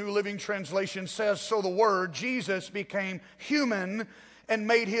 1:14 in the New Living Translation says, so the Word, Jesus, became human and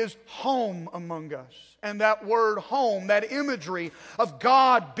made his home among us. And that word home, that imagery of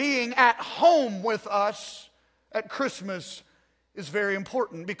God being at home with us at Christmas is very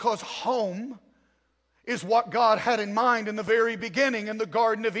important, because home is what God had in mind in the very beginning in the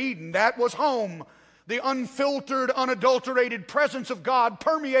Garden of Eden. That was home. The unfiltered, unadulterated presence of God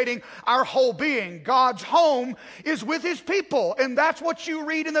permeating our whole being. God's home is with his people. And that's what you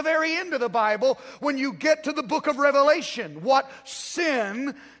read in the very end of the Bible when you get to the book of Revelation. What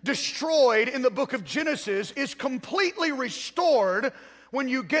sin destroyed in the book of Genesis is completely restored when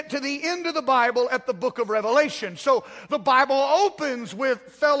you get to the end of the Bible at the book of Revelation. So the Bible opens with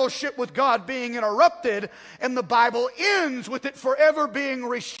fellowship with God being interrupted, and the Bible ends with it forever being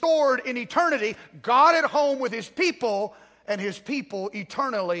restored in eternity. God at home with his people, and his people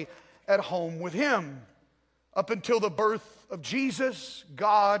eternally at home with him. Up until the birth of Jesus,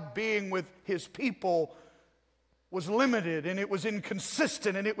 God being with his people was limited, and it was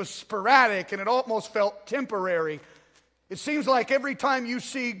inconsistent, and it was sporadic, and it almost felt temporary. It seems like every time you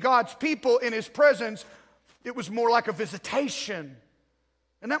see God's people in his presence, it was more like a visitation.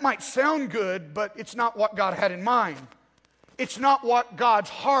 And that might sound good, but it's not what God had in mind. It's not what God's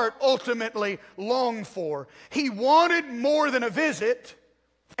heart ultimately longed for. He wanted more than a visit,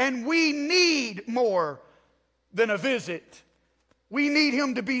 and we need more than a visit. We need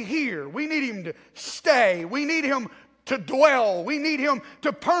him to be here. We need him to stay. We need him to dwell. We need him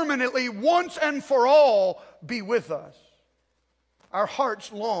to permanently, once and for all, be with us. Our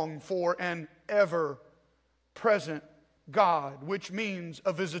hearts long for an ever-present God, which means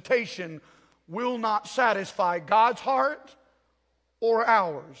a visitation will not satisfy God's heart or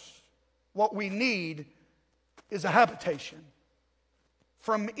ours. What we need is a habitation.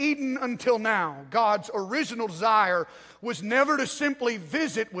 From Eden until now, God's original desire was never to simply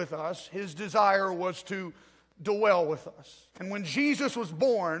visit with us. His desire was to dwell with us. And when Jesus was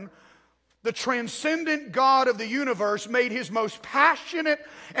born, the transcendent God of the universe made his most passionate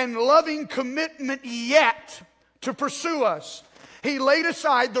and loving commitment yet to pursue us. He laid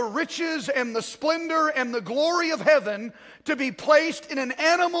aside the riches and the splendor and the glory of heaven to be placed in an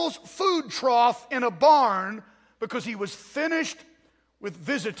animal's food trough in a barn because he was finished with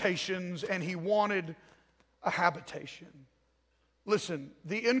visitations and he wanted a habitation. Listen,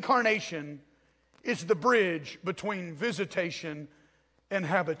 the incarnation is the bridge between visitation and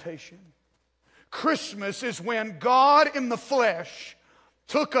habitation. Christmas is when God in the flesh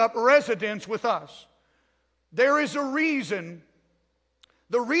took up residence with us. There is a reason.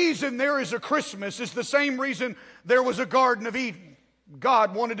 The reason there is a Christmas is the same reason there was a Garden of Eden.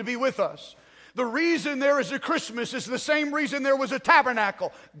 God wanted to be with us. The reason there is a Christmas is the same reason there was a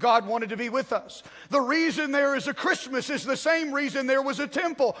tabernacle. God wanted to be with us. The reason there is a Christmas is the same reason there was a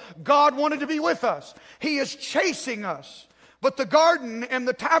temple. God wanted to be with us. He is chasing us. But the garden and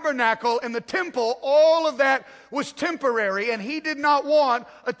the tabernacle and the temple, all of that was temporary, and he did not want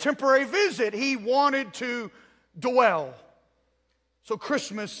a temporary visit. He wanted to dwell. So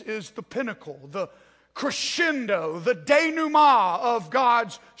Christmas is the pinnacle, the crescendo, the denouement of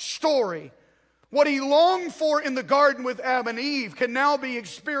God's story. What he longed for in the garden with Adam and Eve can now be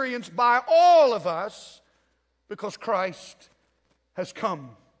experienced by all of us because Christ has come.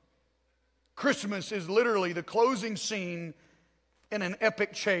 Christmas is literally the closing scene in an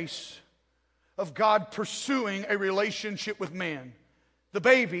epic chase of God pursuing a relationship with man. The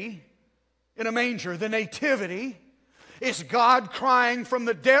baby in a manger, the nativity, is God crying from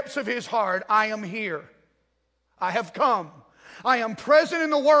the depths of his heart, I am here. I have come. I am present in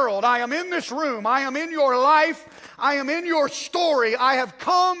the world. I am in this room. I am in your life. I am in your story. I have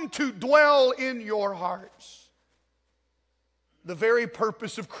come to dwell in your hearts. The very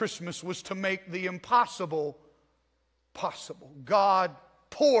purpose of Christmas was to make the impossible possible. God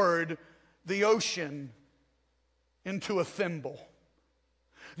poured the ocean into a thimble.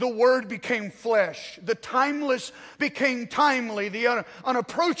 The Word became flesh. The timeless became timely. The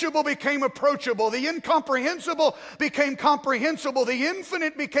unapproachable became approachable. The incomprehensible became comprehensible. The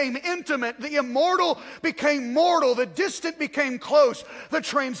infinite became intimate. The immortal became mortal. The distant became close. The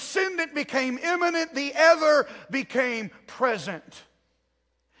transcendent became immanent. The ever became present.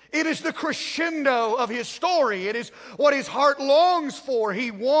 It is the crescendo of His story. It is what His heart longs for.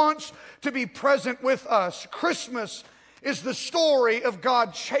 He wants to be present with us. Christmas is the story of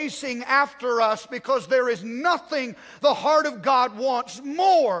God chasing after us, because there is nothing the heart of God wants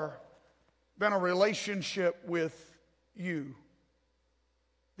more than a relationship with you.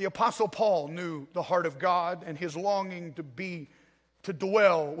 The Apostle Paul knew the heart of God and his longing to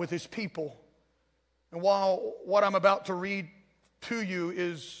dwell with his people. And while what I'm about to read to you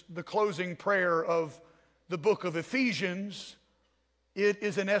is the closing prayer of the book of Ephesians, it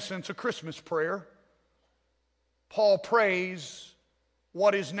is in essence a Christmas prayer. Paul prays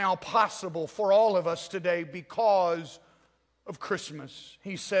what is now possible for all of us today because of Christmas.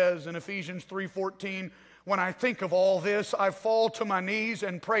 He says in Ephesians 3:14, "When I think of all this, I fall to my knees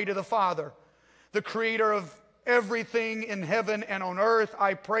and pray to the Father, the creator of everything in heaven and on earth.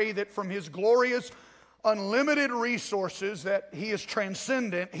 I pray that from His glorious, unlimited resources, that He is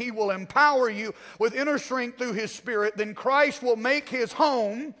transcendent, He will empower you with inner strength through His Spirit. Then Christ will make His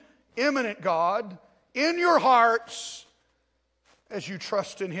home, immanent God, in your hearts as you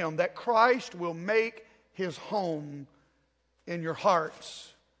trust in Him." That Christ will make His home in your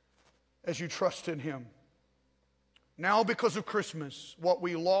hearts as you trust in Him. Now, because of Christmas, what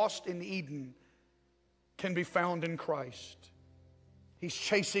we lost in Eden can be found in Christ. He's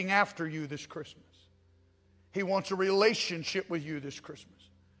chasing after you this Christmas. He wants a relationship with you this Christmas.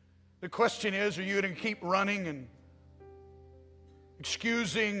 The question is, are you going to keep running and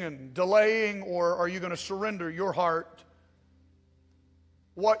excusing and delaying, or are you going to surrender your heart,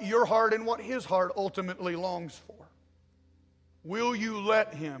 what your heart and what His heart ultimately longs for? Will you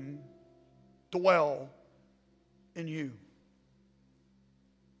let Him dwell in you?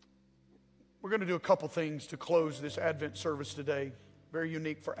 We're going to do a couple things to close this Advent service today, very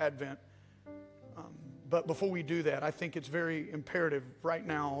unique for Advent. But before we do that, I think it's very imperative right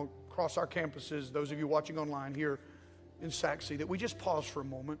now across our campuses, those of you watching online here in Sachse, that we just pause for a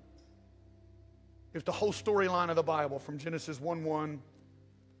moment. If the whole storyline of the Bible, from Genesis 1:1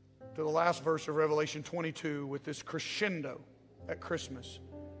 to the last verse of Revelation 22, with this crescendo at Christmas,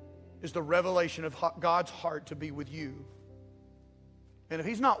 is the revelation of God's heart to be with you. And if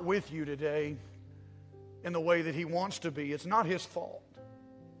He's not with you today in the way that He wants to be, it's not His fault.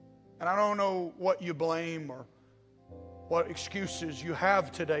 And I don't know what you blame or what excuses you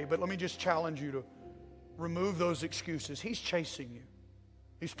have today, but let me just challenge you to remove those excuses. He's chasing you.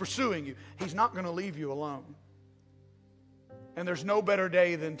 He's pursuing you. He's not going to leave you alone. And there's no better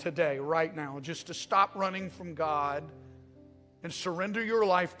day than today, right now, just to stop running from God and surrender your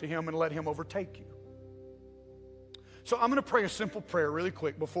life to Him and let Him overtake you. So I'm going to pray a simple prayer really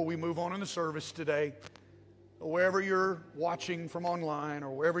quick before we move on in the service today. Wherever you're watching from online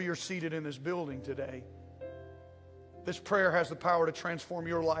or wherever you're seated in this building today, this prayer has the power to transform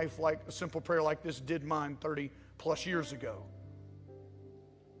your life like a simple prayer like this did mine 30 plus years ago.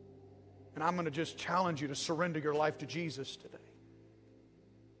 And I'm going to just challenge you to surrender your life to Jesus today.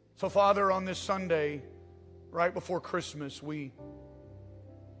 So, Father, on this Sunday, right before Christmas, we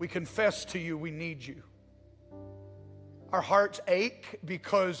confess to you we need you. Our hearts ache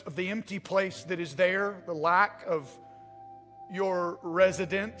because of the empty place that is there, the lack of your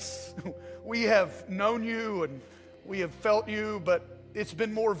residence. We have known you and we have felt you, but it's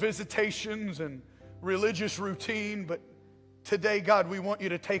been more visitations and religious routine. But today, God, we want you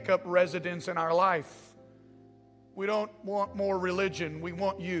to take up residence in our life. We don't want more religion. We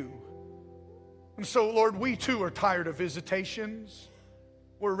want you. And so, Lord, we too are tired of visitations.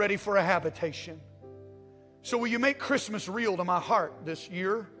 We're ready for a habitation. So will you make Christmas real to my heart this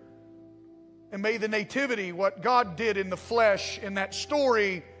year? And may the nativity, what God did in the flesh in that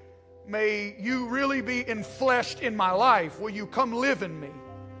story, may you really be enfleshed in my life. Will you come live in me?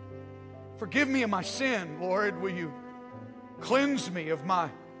 Forgive me of my sin, Lord. Will you cleanse me of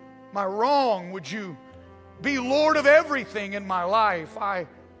my wrong? Would you be Lord of everything in my life? I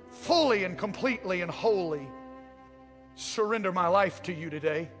fully and completely and wholly surrender my life to you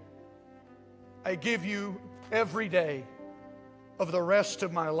today. I give you every day of the rest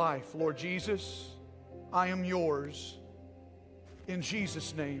of my life. Lord Jesus, I am yours. In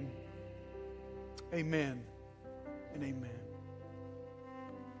Jesus' name, amen and amen.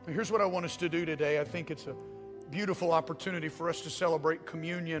 Now, here's what I want us to do today. I think it's a beautiful opportunity for us to celebrate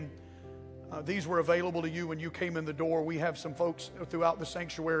communion. These were available to you when you came in the door. We have some folks throughout the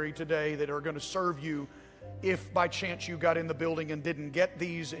sanctuary today that are going to serve you if by chance you got in the building and didn't get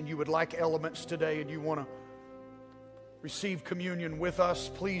these and you would like elements today and you want to receive communion with us.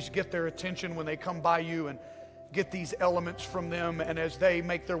 Please get their attention when they come by you and get these elements from them. And as they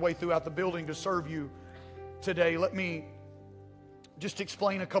make their way throughout the building to serve you today, let me just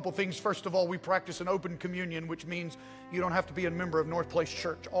explain a couple things. First of all, we practice an open communion, which means you don't have to be a member of Northplace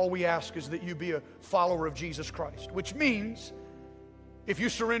Church. All we ask is that you be a follower of Jesus Christ, which means if you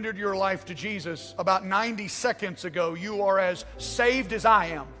surrendered your life to Jesus about 90 seconds ago, you are as saved as I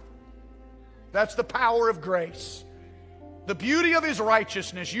am. That's the power of grace. The beauty of His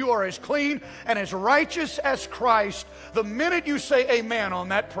righteousness. You are as clean and as righteous as Christ the minute you say amen on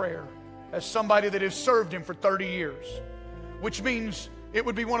that prayer, as somebody that has served Him for 30 years. Which means it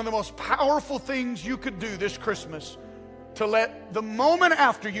would be one of the most powerful things you could do this Christmas to let the moment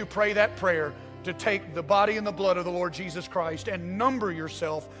after you pray that prayer to take the body and the blood of the Lord Jesus Christ and number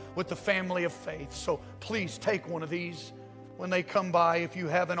yourself with the family of faith. So please take one of these when they come by if you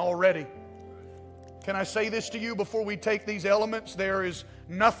haven't already. Can I say this to you before we take these elements? There is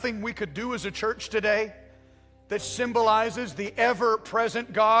nothing we could do as a church today that symbolizes the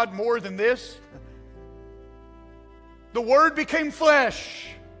ever-present God more than this. The Word became flesh.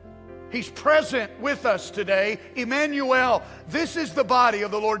 He's present with us today. Emmanuel, this is the body of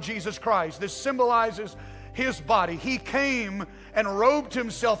the Lord Jesus Christ. This symbolizes His body. He came and robed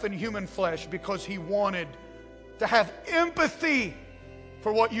Himself in human flesh because He wanted to have empathy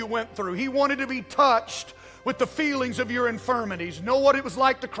for what you went through. He wanted to be touched with the feelings of your infirmities. Know what it was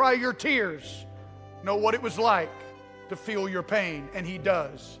like to cry your tears. Know what it was like to feel your pain. And He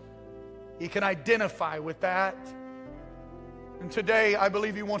does. He can identify with that. And today, I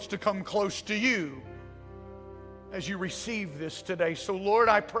believe He wants to come close to you as you receive this today. So, Lord,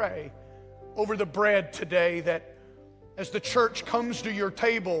 I pray over the bread today that as the church comes to your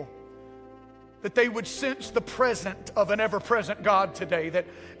table, that they would sense the presence of an ever-present God today, that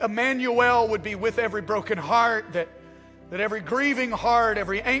Emmanuel would be with every broken heart, that every grieving heart,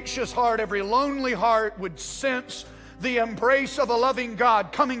 every anxious heart, every lonely heart would sense the embrace of a loving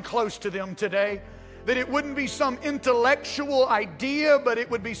God coming close to them today. That it wouldn't be some intellectual idea, but it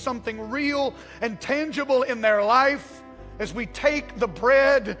would be something real and tangible in their life. As we take the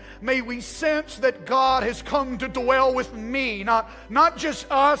bread, may we sense that God has come to dwell with me. Not just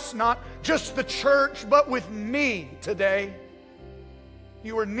us, not just the church, but with me today.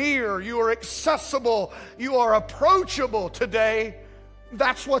 You are near, you are accessible, you are approachable today.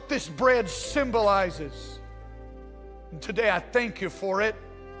 That's what this bread symbolizes. And today I thank you for it.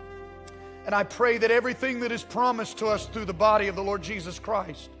 And I pray that everything that is promised to us through the body of the Lord Jesus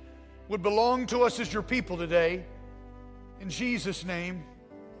Christ would belong to us as your people today. In Jesus' name,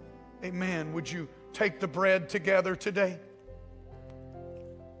 amen. Would you take the bread together today?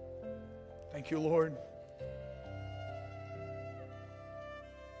 Thank you, Lord.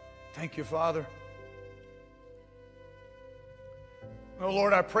 Thank you, Father. Oh,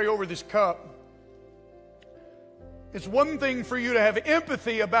 Lord, I pray over this cup. It's one thing for you to have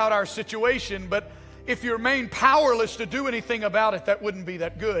empathy about our situation, but if you remain powerless to do anything about it, that wouldn't be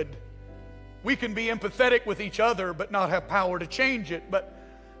that good. We can be empathetic with each other, but not have power to change it. But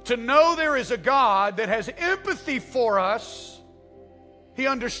to know there is a God that has empathy for us, He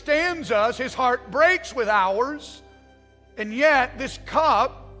understands us, His heart breaks with ours, and yet this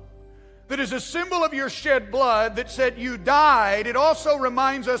cup that is a symbol of your shed blood that said you died, it also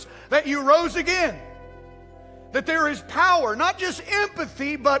reminds us that you rose again. That there is power, not just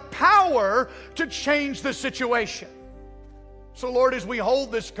empathy, but power to change the situation. So, Lord, as we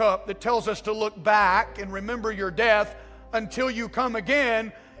hold this cup that tells us to look back and remember your death until you come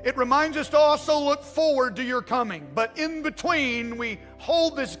again, it reminds us to also look forward to your coming. But in between, we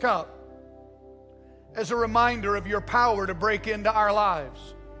hold this cup as a reminder of your power to break into our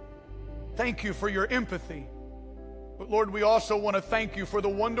lives. Thank you for your empathy. But Lord, we also want to thank you for the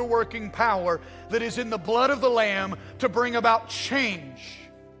wonder-working power that is in the blood of the Lamb to bring about change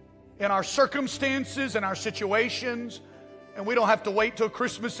in our circumstances and our situations. And we don't have to wait till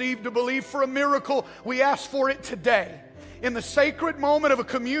Christmas Eve to believe for a miracle. We ask for it today. In the sacred moment of a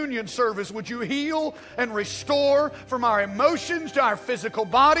communion service, would you heal and restore from our emotions to our physical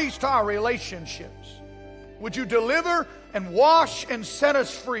bodies to our relationships? Would you deliver and wash and set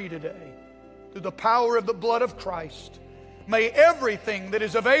us free today through the power of the blood of Christ? May everything that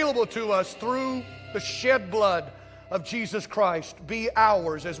is available to us through the shed blood of Jesus Christ be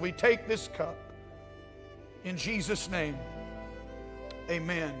ours as we take this cup. In Jesus' name,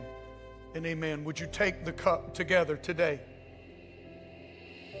 amen and amen. Would you take the cup together today?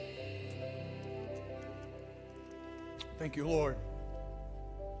 Thank you, Lord.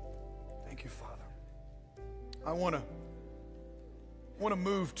 Thank you, Father. I want to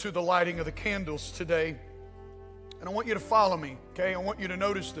move to the lighting of the candles today. And I want you to follow me, okay? I want you to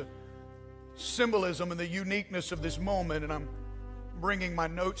notice the symbolism and the uniqueness of this moment. And I'm bringing my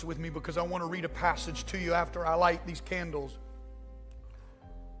notes with me because I want to read a passage to you after I light these candles.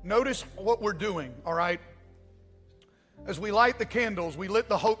 Notice what we're doing, all right? As we light the candles, we lit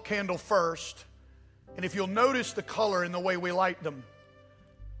the hope candle first. And if you'll notice the color in the way we light them,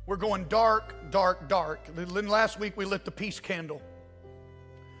 we're going dark, dark, dark. Then last week we lit the peace candle.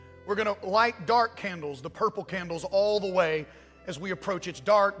 We're going to light dark candles, the purple candles, all the way as we approach. It's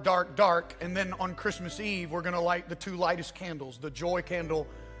dark, dark, dark. And then on Christmas Eve, we're going to light the two lightest candles, the joy candle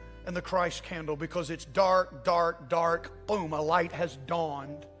and the Christ candle, because it's dark, dark, dark. Boom, a light has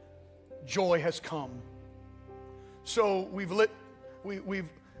dawned. Joy has come. So we've lit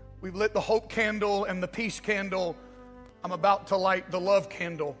the hope candle and the peace candle. I'm about to light the love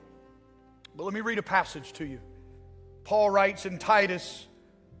candle. But let me read a passage to you. Paul writes in Titus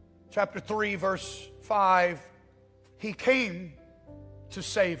chapter 3, verse 5, He came to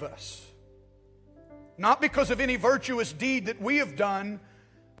save us, not because of any virtuous deed that we have done,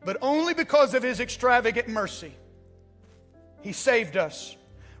 but only because of His extravagant mercy. He saved us,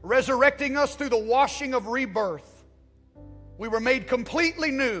 resurrecting us through the washing of rebirth. We were made completely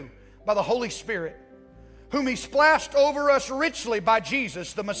new by the Holy Spirit, whom He splashed over us richly by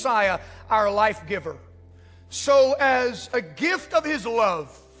Jesus, the Messiah, our life giver. So as a gift of His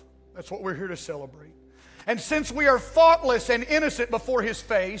love, that's what we're here to celebrate. And since we are faultless and innocent before His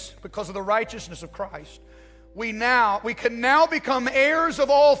face because of the righteousness of Christ, we can now become heirs of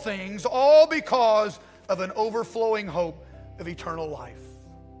all things, all because of an overflowing hope of eternal life.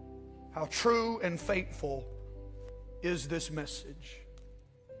 How true and faithful is this message.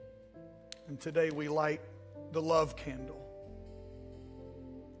 And today we light the love candle.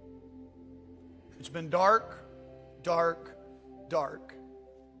 It's been dark, dark, dark,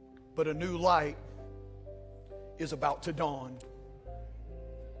 but a new light is about to dawn.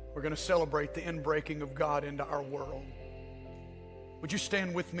 We're going to celebrate the inbreaking of God into our world. Would you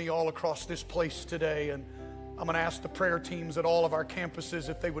stand with me all across this place today? And I'm going to ask the prayer teams at all of our campuses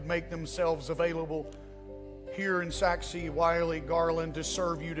if they would make themselves available here in Sachse, Wiley, Garland to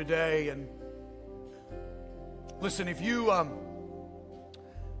serve you today. And listen, if you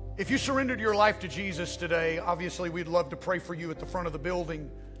surrendered your life to Jesus today, obviously we'd love to pray for you at the front of the building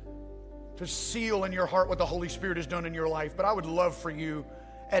to seal in your heart what the Holy Spirit has done in your life. But I would love for you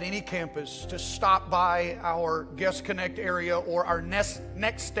at any campus to stop by our Guest Connect area or our next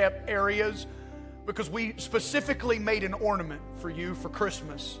step areas, because we specifically made an ornament for you for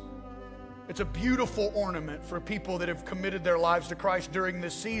Christmas. It's a beautiful ornament for people that have committed their lives to Christ during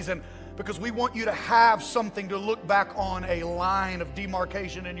this season, because we want you to have something to look back on, a line of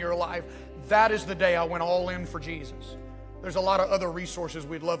demarcation in your life. That is the day I went all in for Jesus. There's a lot of other resources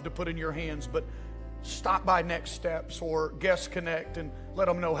we'd love to put in your hands, but stop by Next Steps or Guest Connect and let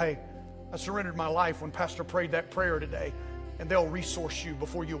them know, hey, I surrendered my life when Pastor prayed that prayer today, and they'll resource you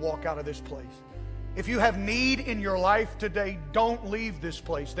before you walk out of this place. If you have need in your life today, don't leave this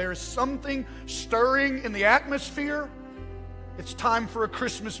place. There is something stirring in the atmosphere. It's time for a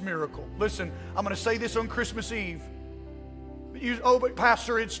Christmas miracle. Listen, I'm going to say this on Christmas Eve. But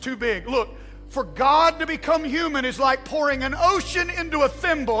Pastor, it's too big. Look, for God to become human is like pouring an ocean into a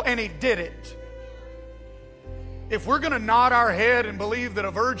thimble, and He did it. If we're going to nod our head and believe that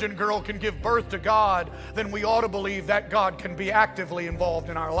a virgin girl can give birth to God, then we ought to believe that God can be actively involved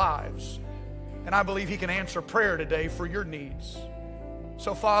in our lives. And I believe He can answer prayer today for your needs.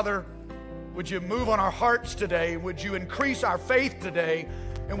 So, Father, would you move on our hearts today? Would you increase our faith today?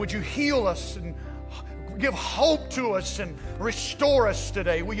 And would you heal us and give hope to us and restore us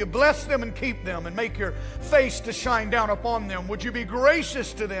today? Will you bless them and keep them and make your face to shine down upon them? Would you be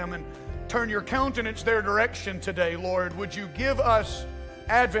gracious to them and turn your countenance their direction today, Lord? Would you give us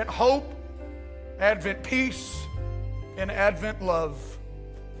Advent hope, Advent peace, and Advent love?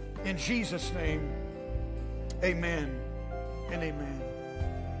 In Jesus' name, amen and amen.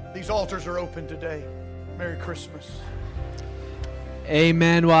 These altars are open today. Merry Christmas.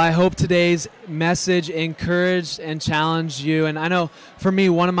 Amen. Well, I hope today's message encouraged and challenged you. And I know for me,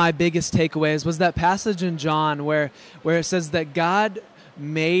 one of my biggest takeaways was that passage in John where it says that God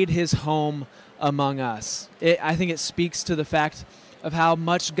made His home among us. I think it speaks to the fact of how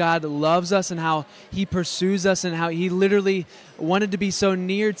much God loves us and how he pursues us and how he literally wanted to be so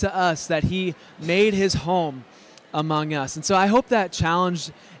near to us that he made his home among us. And so I hope that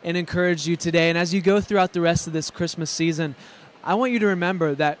challenged and encouraged you today. And as you go throughout the rest of this Christmas season, I want you to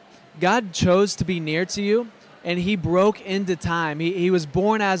remember that God chose to be near to you, and he broke into time. He was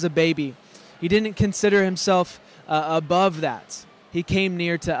born as a baby. He didn't consider himself above that. He came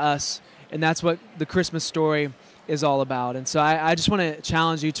near to us, and that's what the Christmas story is all about. And so I just want to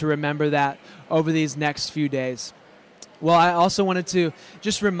challenge you to remember that over these next few days. Well, I also wanted to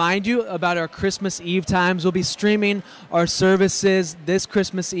just remind you about our Christmas Eve times. We'll be streaming our services this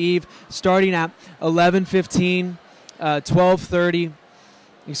Christmas Eve starting at 11:15, 12:30.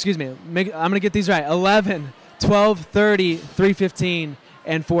 Excuse me, I'm going to get these right. 11, 12:30, 3:15,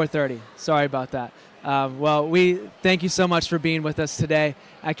 and 4:30. Sorry about that. Well, we thank you so much for being with us today.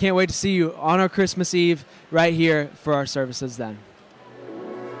 I can't wait to see you on our Christmas Eve right here for our services then.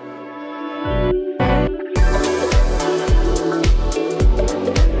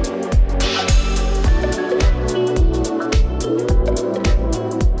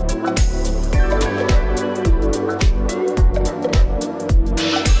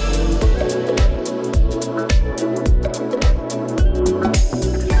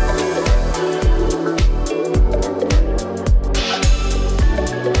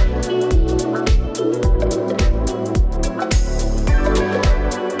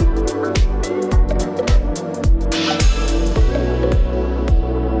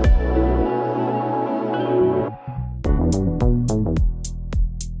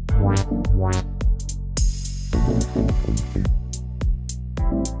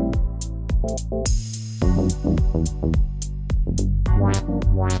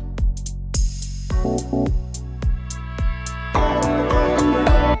 Wow.